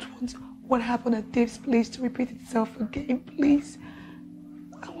don't want what happened at Dave's place to repeat itself again, please.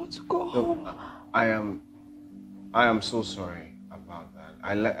 I want to go home. I am so sorry about that.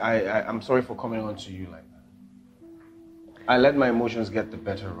 I'm sorry for coming on to you like that. I let my emotions get the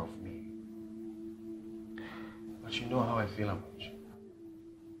better of me. But you know how I feel about you.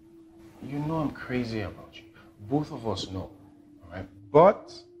 You know I'm crazy about you. Both of us know, all right?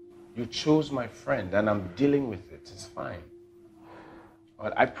 But you chose my friend and I'm dealing with it. It's fine.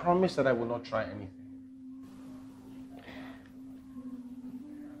 But I promise that I will not try anything.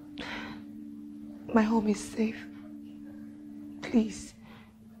 My home is safe. Please.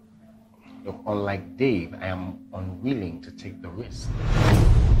 Look, unlike Dave, I am unwilling to take the risk.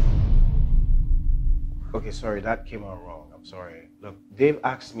 Okay, sorry, that came out wrong. I'm sorry. Look, Dave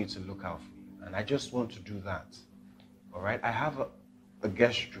asked me to look out for you, and I just want to do that. All right? I have a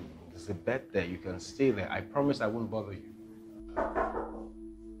guest room. There's a bed there. You can stay there. I promise I won't bother you.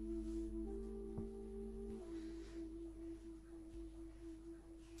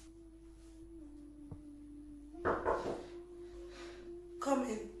 Come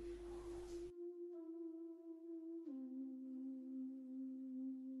in.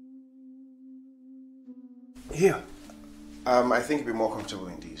 Here. I think you'd be more comfortable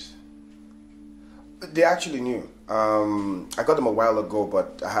in these. They're actually new. I got them a while ago,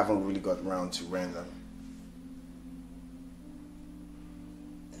 but I haven't really gotten around to wearing them.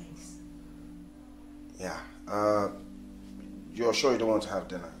 Thanks. Yeah. You're sure you don't want to have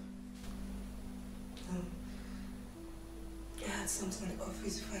dinner? I had something in the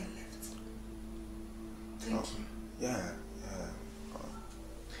office before I left. Thank you. Yeah.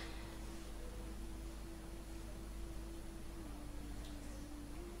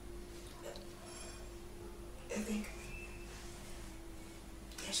 I think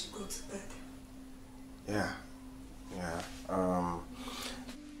I should go to bed. Yeah.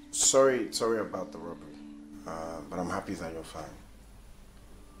 Sorry about the robbery. But I'm happy that you're fine.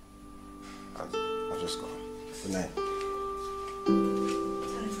 I'll just go. Good night.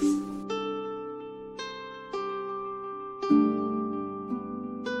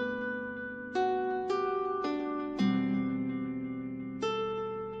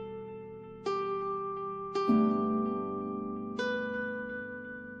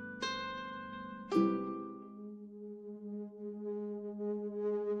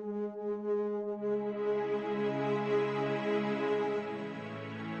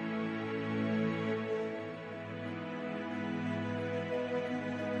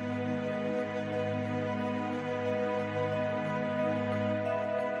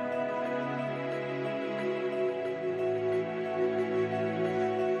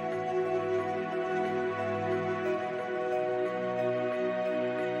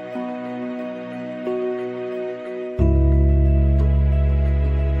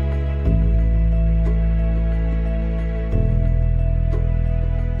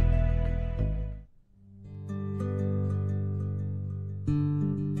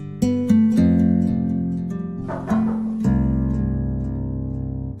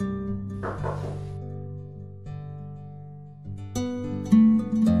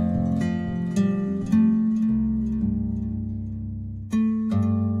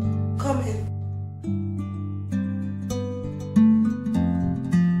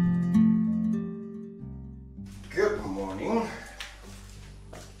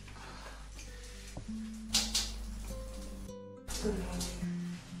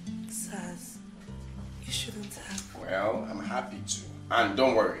 And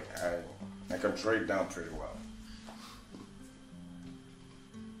don't worry, I can draw it down pretty well.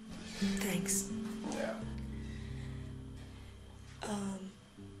 Thanks. Yeah.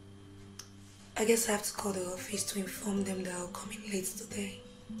 I guess I have to call the office to inform them that I'll come in late today.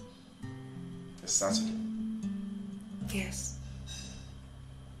 It's Saturday? Yes.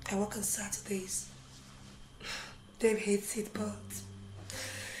 I work on Saturdays. Dave hates it, but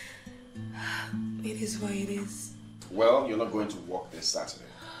it is what it is. Well, you're not going to work this Saturday.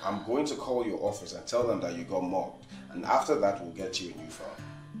 I'm going to call your office and tell them that you got mugged. And after that, we'll get you a new phone.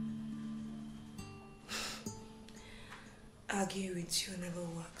 Arguing with you never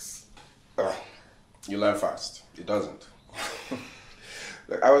works. You learn fast. It doesn't.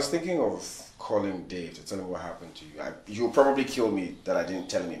 Look, I was thinking of calling Dave to tell him what happened to you. You'll probably kill me that I didn't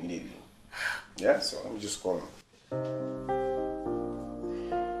tell him immediately. Yeah, so let me just call him.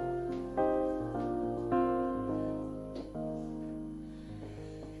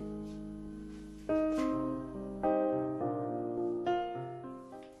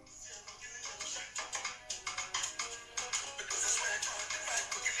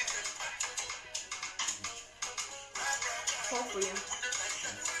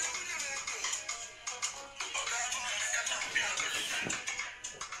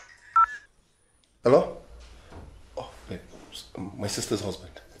 Hello? Oh, babe. My sister's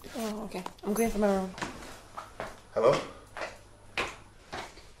husband. Oh, okay. I'm going for my room. Hello?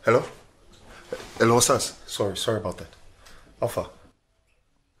 Hello? Hello, Sas. Sorry about that. Alpha.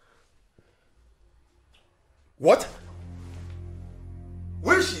 What?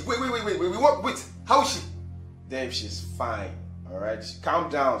 Where is she? Wait. What? Wait. How is she? Dave, she's fine. Alright? Calm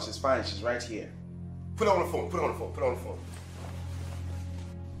down. She's fine. She's right here. Put her on the phone.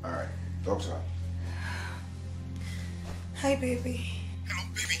 Alright. Talk to her. Hi, baby. Hello,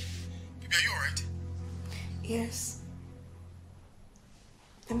 baby. Baby, are you alright? Yes.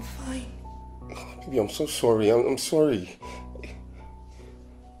 I'm fine. Baby, I'm so sorry. I'm sorry.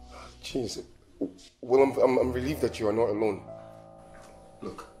 Jeez. Well, I'm relieved that you are not alone.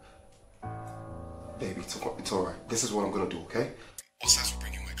 Look. Baby, it's alright. This is what I'm gonna do, okay? Osas will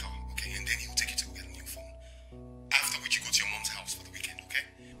bring you my car, okay? And then he'll take you to get a new phone. After which you go to your mom's house for the weekend, okay?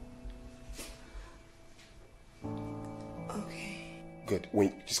 Okay. Good.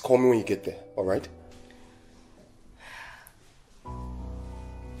 Just call me when you get there, alright?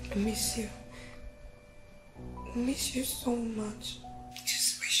 I miss you. I miss you so much. I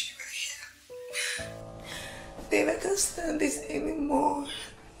just wish you were here. Babe, I can't stand this anymore.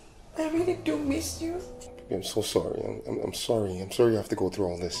 I really do miss you. Baby, I'm so sorry. I'm sorry. I'm sorry you have to go through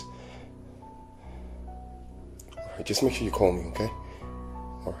all this. Alright, just make sure you call me, okay?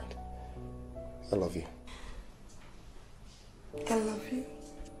 Alright. I love you. I love you.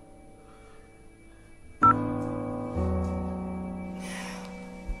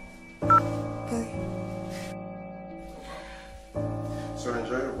 Bye. So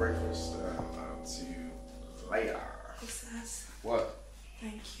enjoy your breakfast. I'll see you later. Osas. What?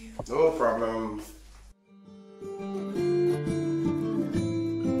 Thank you. No problem.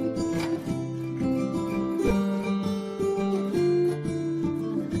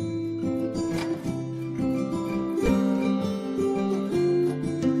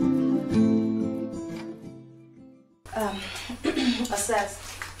 Osas,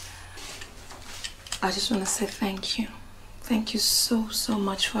 I just want to say thank you. Thank you so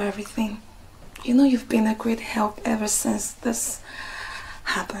much for everything. You know, you've been a great help ever since this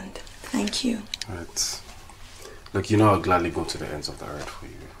happened. Thank you. Right. Look, you know I'll gladly go to the ends of the earth for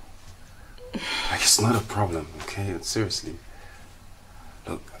you. Like, it's not a problem, okay? Seriously.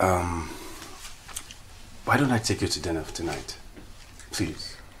 Look, why don't I take you to dinner tonight?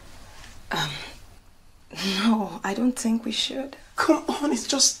 Please. No, I don't think we should. Come on, it's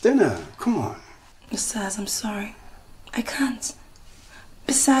just dinner. Come on. Saz, I'm sorry. I can't.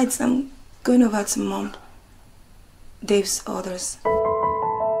 Besides, I'm going over to Mom. Dave's orders.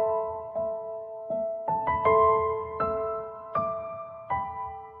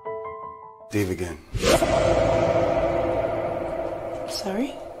 Dave again.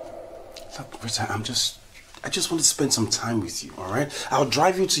 Sorry? Look, Rita, I just want to spend some time with you, alright? I'll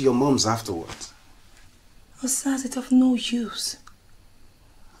drive you to your mom's afterwards. Oh, Saz, it's of no use.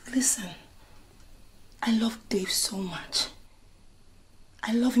 Listen, I love Dave so much.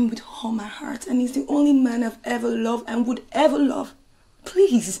 I love him with all my heart, and he's the only man I've ever loved and would ever love.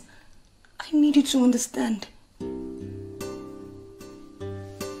 Please, I need you to understand.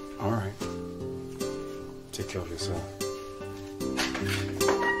 Alright. Take care of yourself.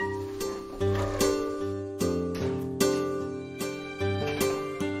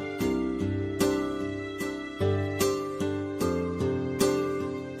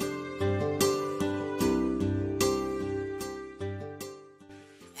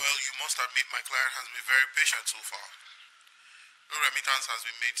 So far. No remittance has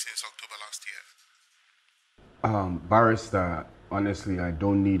been made since October last year. Barrister, honestly, I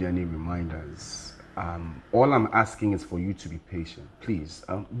don't need any reminders. All I'm asking is for you to be patient, please.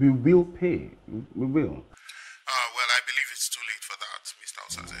 We will pay. We will. Well, I believe it's too late for that, Mr.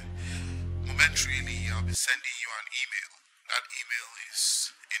 Osaze. Momentarily, I'll be sending you an email. That email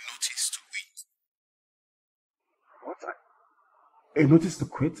is a notice to quit. What? A notice to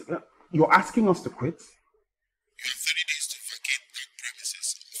quit? You're asking us to quit? You have 30 days to vacate the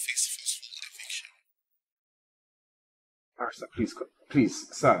premises and face forceful eviction. please,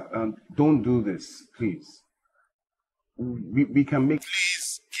 sir, don't do this, please. We can make...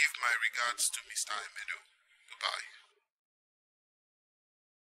 Please give my regards to Mr. Emedo. Goodbye.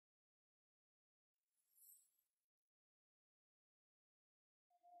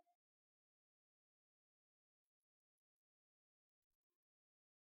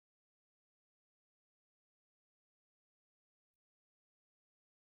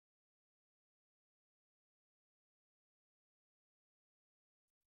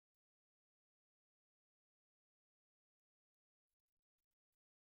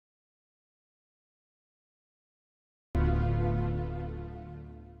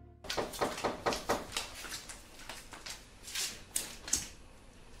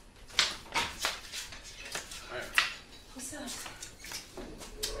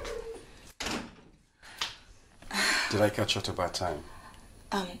 Did I catch you at a bad time?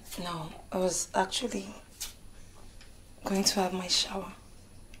 No. I was actually going to have my shower.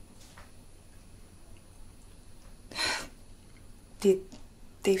 Did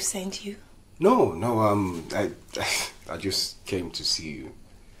Dave send you? No, I just came to see you.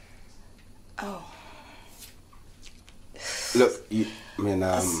 Oh. Look,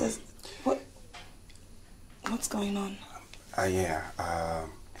 What's going on?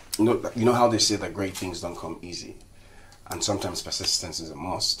 You know how they say that great things don't come easy, and sometimes persistence is a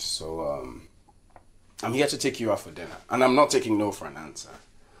must. So I'm here to take you out for dinner, and I'm not taking no for an answer.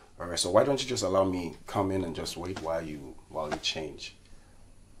 All right. So why don't you just allow me come in and just wait while you change?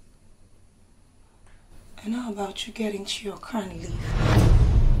 I know about you getting to your car and leave,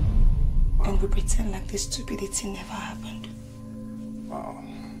 and we pretend like this stupidity never happened.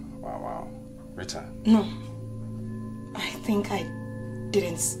 Wow. Rita. No, I think I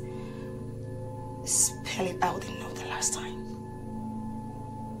didn't spell it out enough the last time.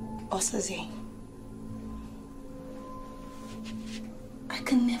 Osaze, I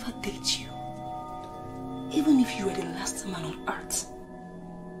can never date you, even if you were the last man on earth.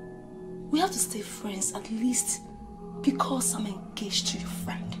 We have to stay friends at least because I'm engaged to your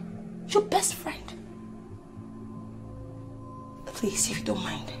friend, your best friend. Please, if you don't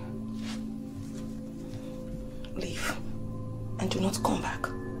mind, leave and do not come back,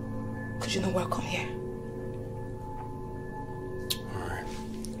 because you're not welcome here. All right.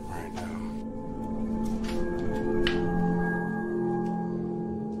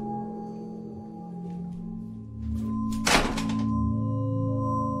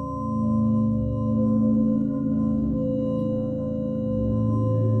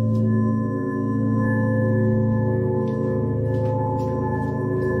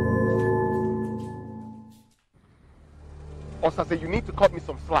 Osaze, you need to cut me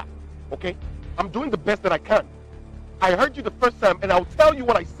some slack, okay? I'm doing the best that I can. I heard you the first time, and I'll tell you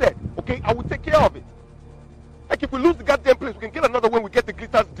what I said, okay? I will take care of it. Like, if we lose the goddamn place, we can get another when we get the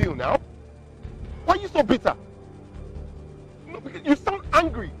glitters deal now. Why are you so bitter? No, because you sound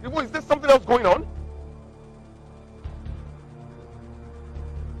angry. Is there something else going on?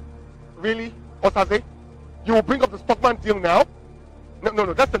 Really, Osaze? You will bring up the Stockman deal now?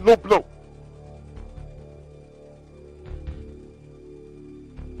 No, that's a low blow.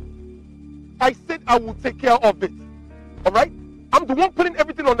 I said I will take care of it. All right? I'm the one putting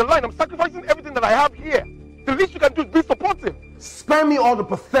everything on the line. I'm sacrificing everything that I have here. The least you can do is be supportive. Spare me all the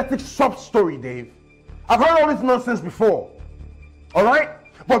pathetic sob story, Dave. I've heard all this nonsense before. All right?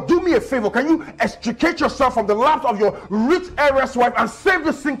 But do me a favor. Can you extricate yourself from the laps of your rich heiress wife and save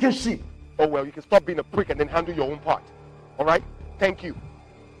the sinking ship? Oh, well, you can stop being a prick and then handle your own part. All right? Thank you.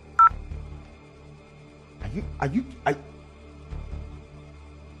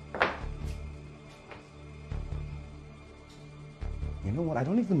 You know what? I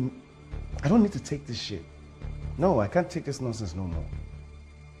don't need to take this shit. No, I can't take this nonsense no more.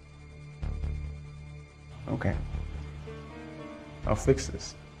 Okay. I'll fix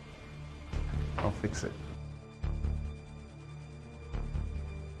this. I'll fix it.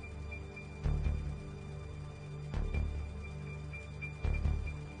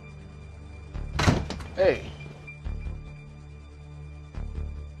 Hey.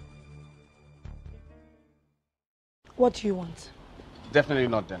 What do you want? Definitely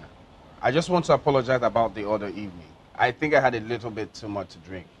not dinner. I just want to apologize about the other evening. I think I had a little bit too much to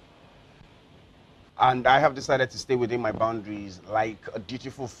drink. And I have decided to stay within my boundaries like a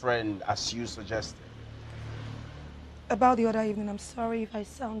dutiful friend, as you suggested. About the other evening, I'm sorry if I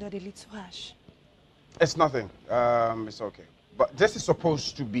sounded a little harsh. It's nothing. It's okay. But this is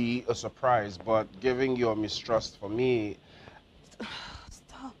supposed to be a surprise, but given your mistrust for me...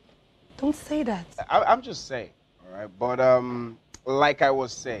 Stop. Don't say that. I'm just saying, all right? But like I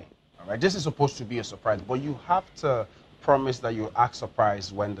was saying, all right, this is supposed to be a surprise, but you have to promise that you'll act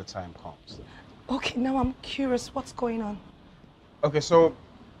surprised when the time comes. Okay, now I'm curious. What's going on? Okay, so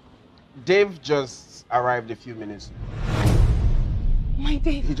Dave just arrived a few minutes ago. My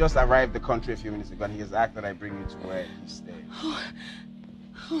Dave? He just arrived the country a few minutes ago and he has asked that I bring you to where he stays.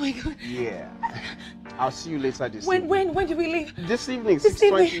 Oh my God. Yeah. I'll see you later this evening. When do we leave? This evening, This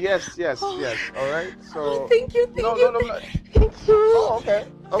 6:20. evening? Yes. All right. So. Thank you. No. Thank you. Oh, okay.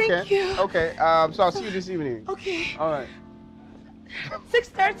 Thank you. Okay. So I'll see you this evening. Okay. All right.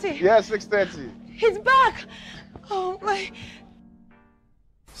 6:30. Yeah, 6:30. He's back. Oh my.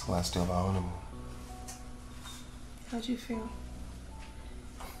 It's the last day of our honeymoon. How do you feel?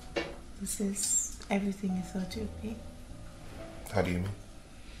 This is everything you thought it would be. How do you mean?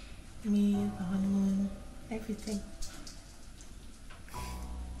 Me, the honeymoon, everything.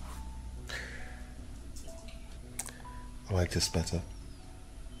 I like this better.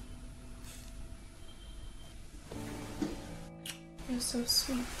 You're so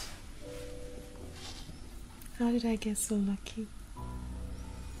sweet. How did I get so lucky?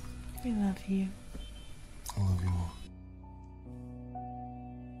 I love you. I love you more.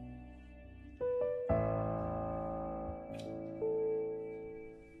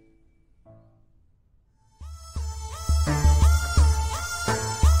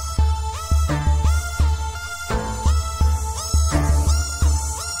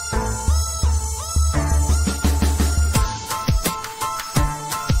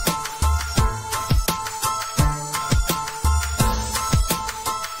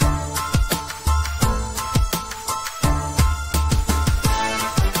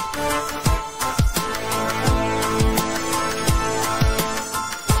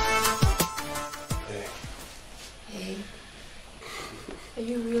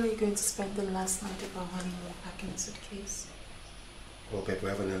 Spend the last night of our honeymoon packing a suitcase. Well, babe, we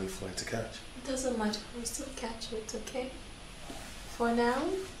have an early flight to catch. It doesn't matter, we'll still catch it, okay? For now,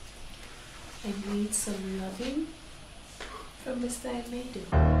 I need some loving from Mr. Emodi.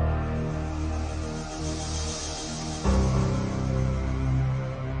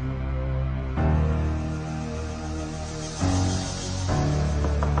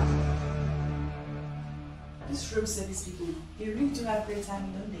 This room service people, they really do have great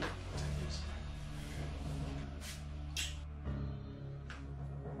time, don't they?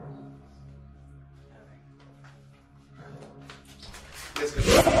 Let's go.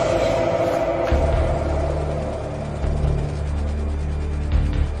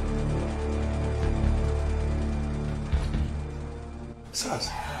 Saz.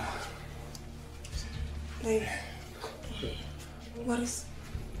 Hey. What's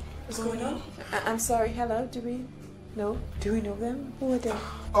going on? I'm sorry, hello, do we know them? Who are they?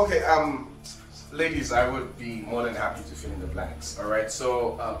 Okay, ladies, I would be more than happy to fill in the blanks. All right,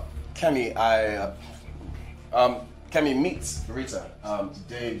 so, Kemi, Kemi, meet Rita,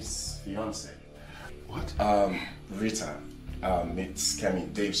 Dave's fiance. What? Rita meets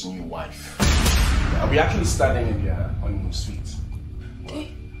Kemi, Dave's new wife. We're actually starting in their honeymoon suite.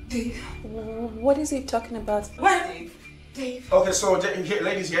 Dave, what is he talking about? What? Dave. Okay, so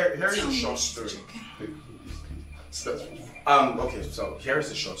ladies, here is a short story. Okay, so here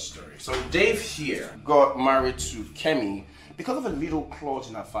is a short story. So Dave here got married to Kemi because of a little clause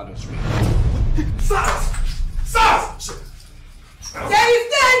in her father's will. Saz!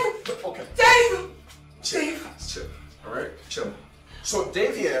 Dave! Okay. Dave! Chill. Alright? Chill. So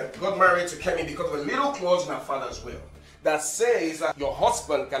Dave here got married to Kemi because of a little clause in her father's will that says that your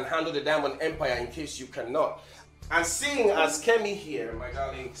husband can handle the diamond empire in case you cannot. And seeing as Kemi here, my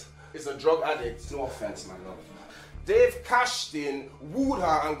darling, is a drug addict, no offense, my love, Dave cashed in, wooed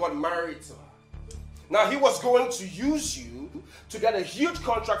her, and got married to her. Now, he was going to use you to get a huge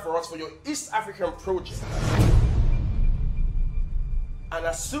contract for us for your East African project. And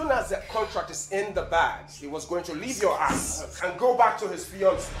as soon as that contract is in the bag, he was going to leave your ass and go back to his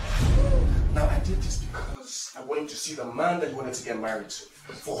fiancée. Now, I did this because I wanted to see the man that you wanted to get married to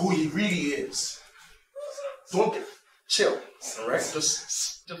for who he really is. Don't get chill, all right? Just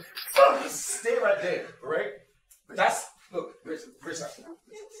stay right there, all right? That's, look, Rita.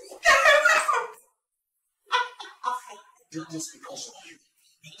 I did this because of you.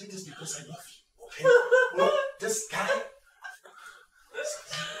 I did this because I love you, okay? No, this guy.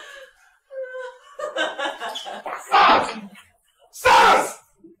 Stars!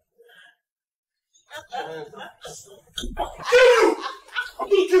 I'll kill you! I'm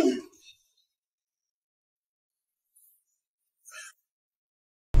gonna kill you!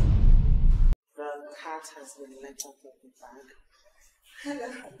 The cat has been let out of the bag. Hello.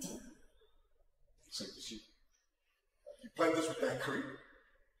 So, you planned this with that creep?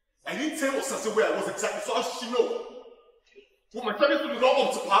 I didn't tell Osase where I was exactly, so how should she know? What, my service is not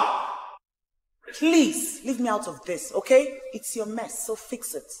up to par? Please, leave me out of this, okay? It's your mess, so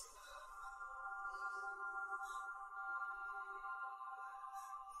fix it.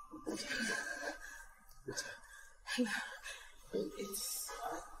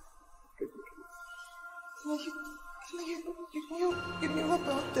 You knew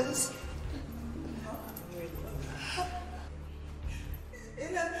about this.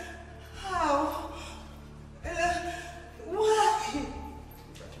 How? Why?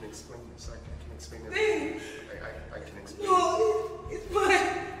 I can explain this. I can explain it. Babe. I can explain. No, it's fine.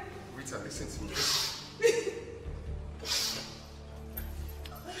 Rita, listen to me.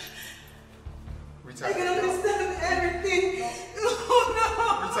 Rita. I can understand everything. Oh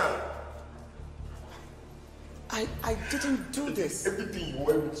no. Rita. I didn't do this. Everything you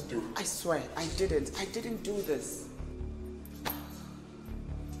want me to do. I swear, I didn't. I didn't do this.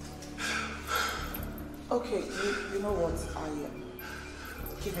 Okay, you know what?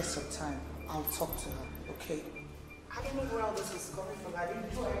 Give her some time. I'll talk to her, okay? I don't know where all this is coming from. I didn't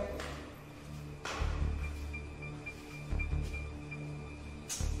do it.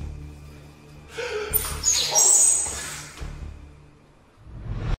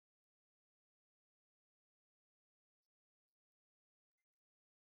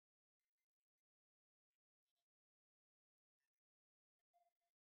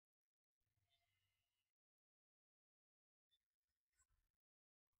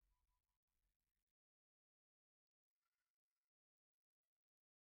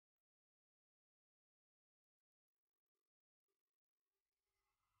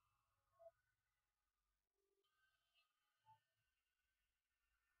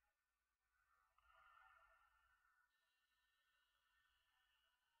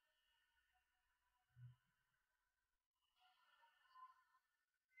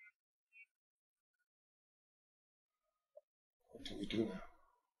 What do we do now?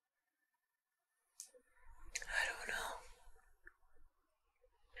 I don't know.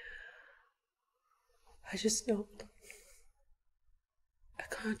 I just know I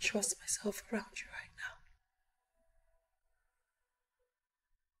can't trust myself around you right now.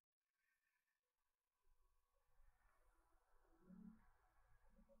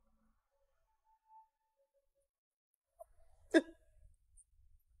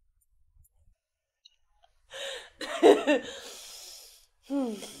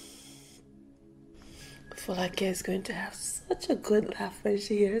 Folake is going to have such a good laugh when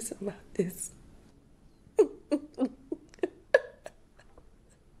she hears about this.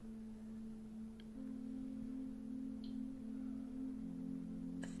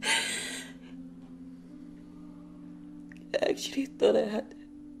 I actually thought I had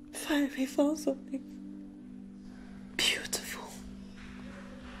finally found something beautiful.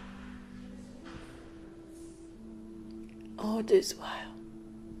 All this while,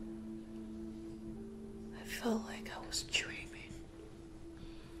 I felt like I was dreaming.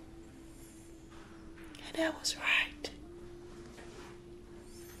 And I was right.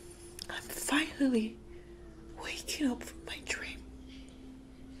 I'm finally waking up from my dream.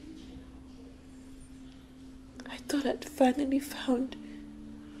 I thought I'd finally found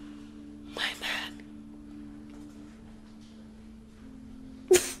my man.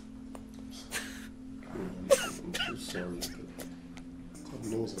 I'm so sorry. God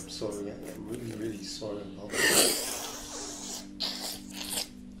knows I'm sorry. I'm really, really sorry about that.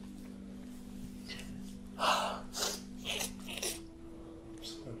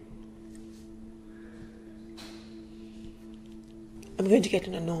 I'm going to get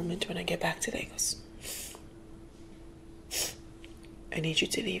an annulment when I get back to Lagos. I need you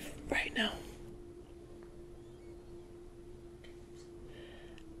to leave right now.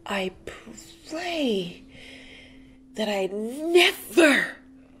 I pray that I never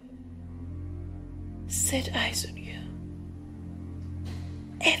set eyes on you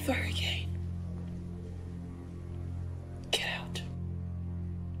ever again. Get out.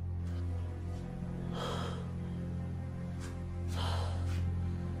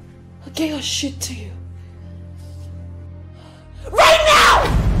 I'll get your shit to you. Right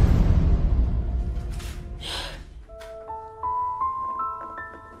now!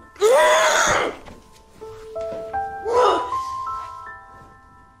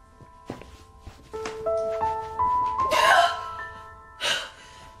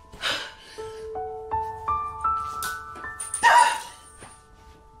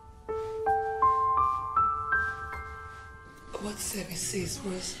 What services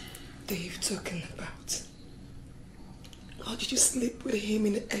was Dave talking about? How did you sleep with him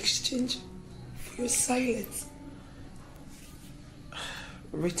in exchange for your silence?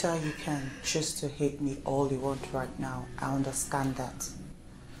 Rita, you can choose to hate me all you want right now. I understand that.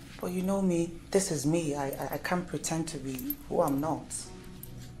 But you know me, this is me. I can't pretend to be who I'm not.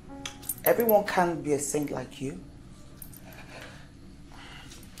 Everyone can't be a saint like you.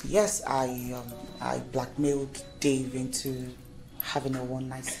 Yes, I blackmailed Dave into having a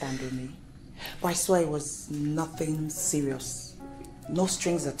one-night stand with me. But I swear it was nothing serious. No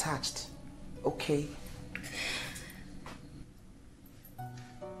strings attached. Okay?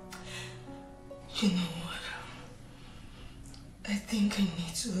 You know what? I think I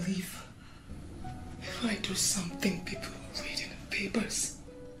need to leave. If I do something, people will read in the papers.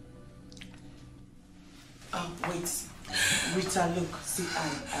 Wait. Rita, look, see,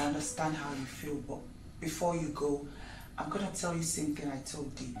 I understand how you feel, but before you go, I'm gonna tell you something I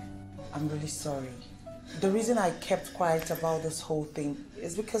told Dave. I'm really sorry. The reason I kept quiet about this whole thing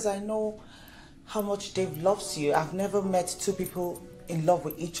is because I know how much Dave loves you. I've never met two people in love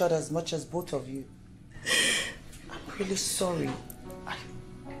with each other as much as both of you. I'm really sorry. I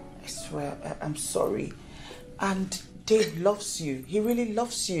swear, I'm sorry. And Dave loves you. He really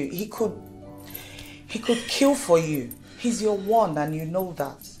loves you. He could kill for you. He's your one and you know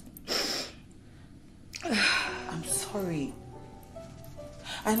that. I'm sorry.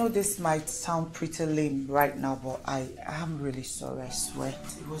 I know this might sound pretty lame right now, but I am really sorry, I swear.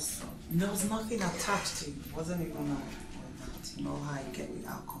 There was nothing attached to it. It wasn't even that. You know how I get with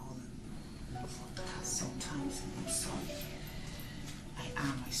alcohol and vodka sometimes. I'm sorry.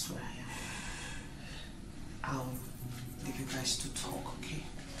 I swear I am. I'll leave you guys to talk, okay?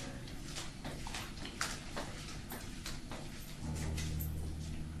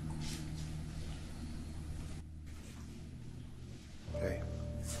 Hey.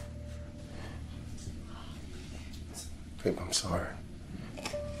 Babe, I'm sorry.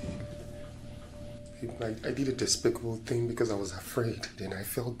 Babe, I did a despicable thing because I was afraid. Then I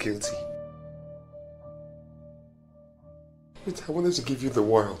felt guilty. I wanted to give you the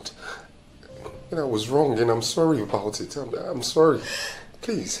world. And I was wrong and I'm sorry about it. I'm sorry.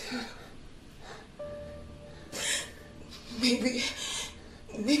 Please. Maybe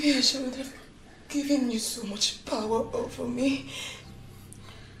I shouldn't have given you so much power over me.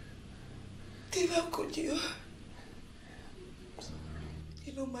 Dave, how could you?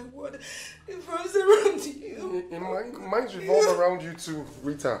 You know my world revolves around you. Mine's revolve around you too,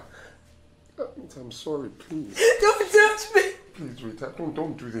 Rita. I'm sorry, please. Don't touch me. Please, Rita,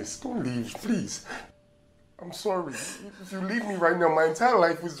 don't do this. Don't leave, please. I'm sorry. If you leave me right now, my entire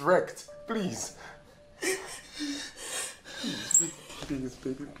life is wrecked. Please. Please,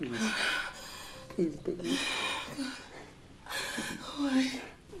 baby, please. Please, baby. Why?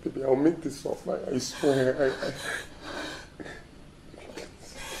 Baby, I'll make this up. I swear.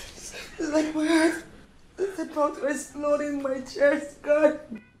 It's like my heart is about to explode in my chest, God.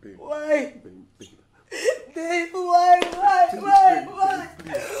 Babe, why? Babe. Dave, why? Please,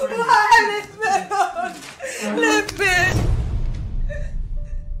 Why? Leave me alone. Leave me.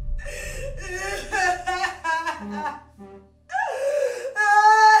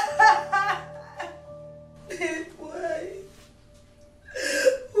 Dave, why?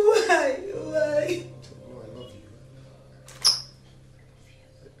 Why? No, I love you.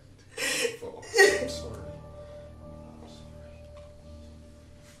 I'm sorry.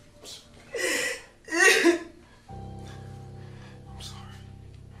 I'm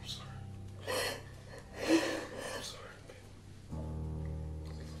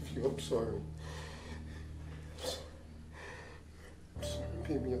sorry. I'm sorry,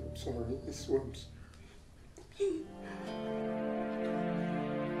 baby. I'm sorry. I swear I'm sorry.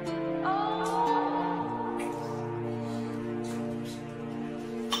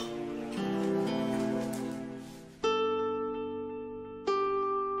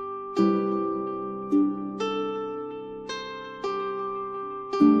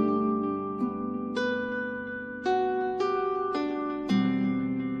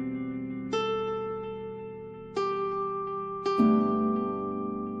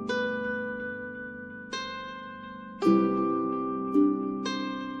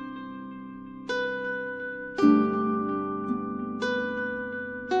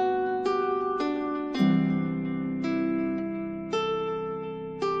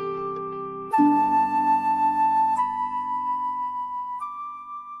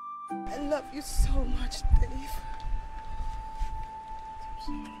 I love you so much, Dave.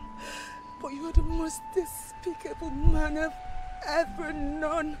 But you're the most despicable man I've ever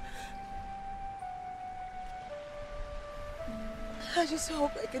known. I just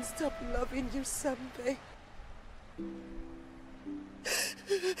hope I can stop loving you someday.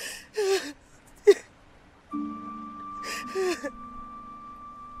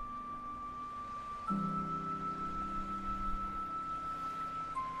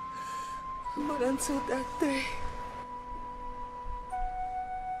 until that day.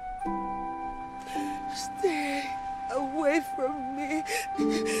 Stay away from me.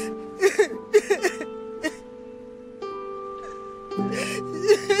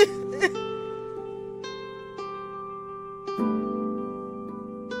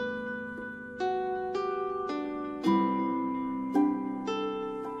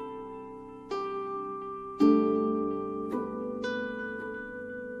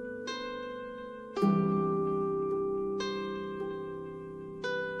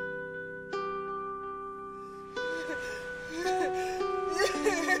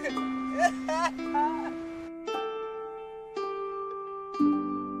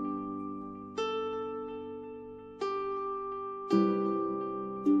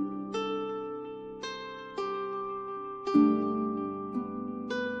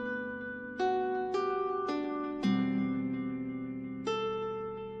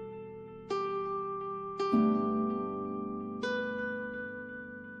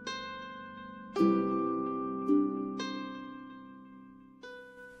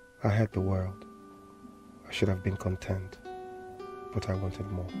 I had the world. I should have been content, but I wanted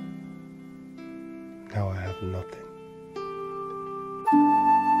more. Now I have nothing.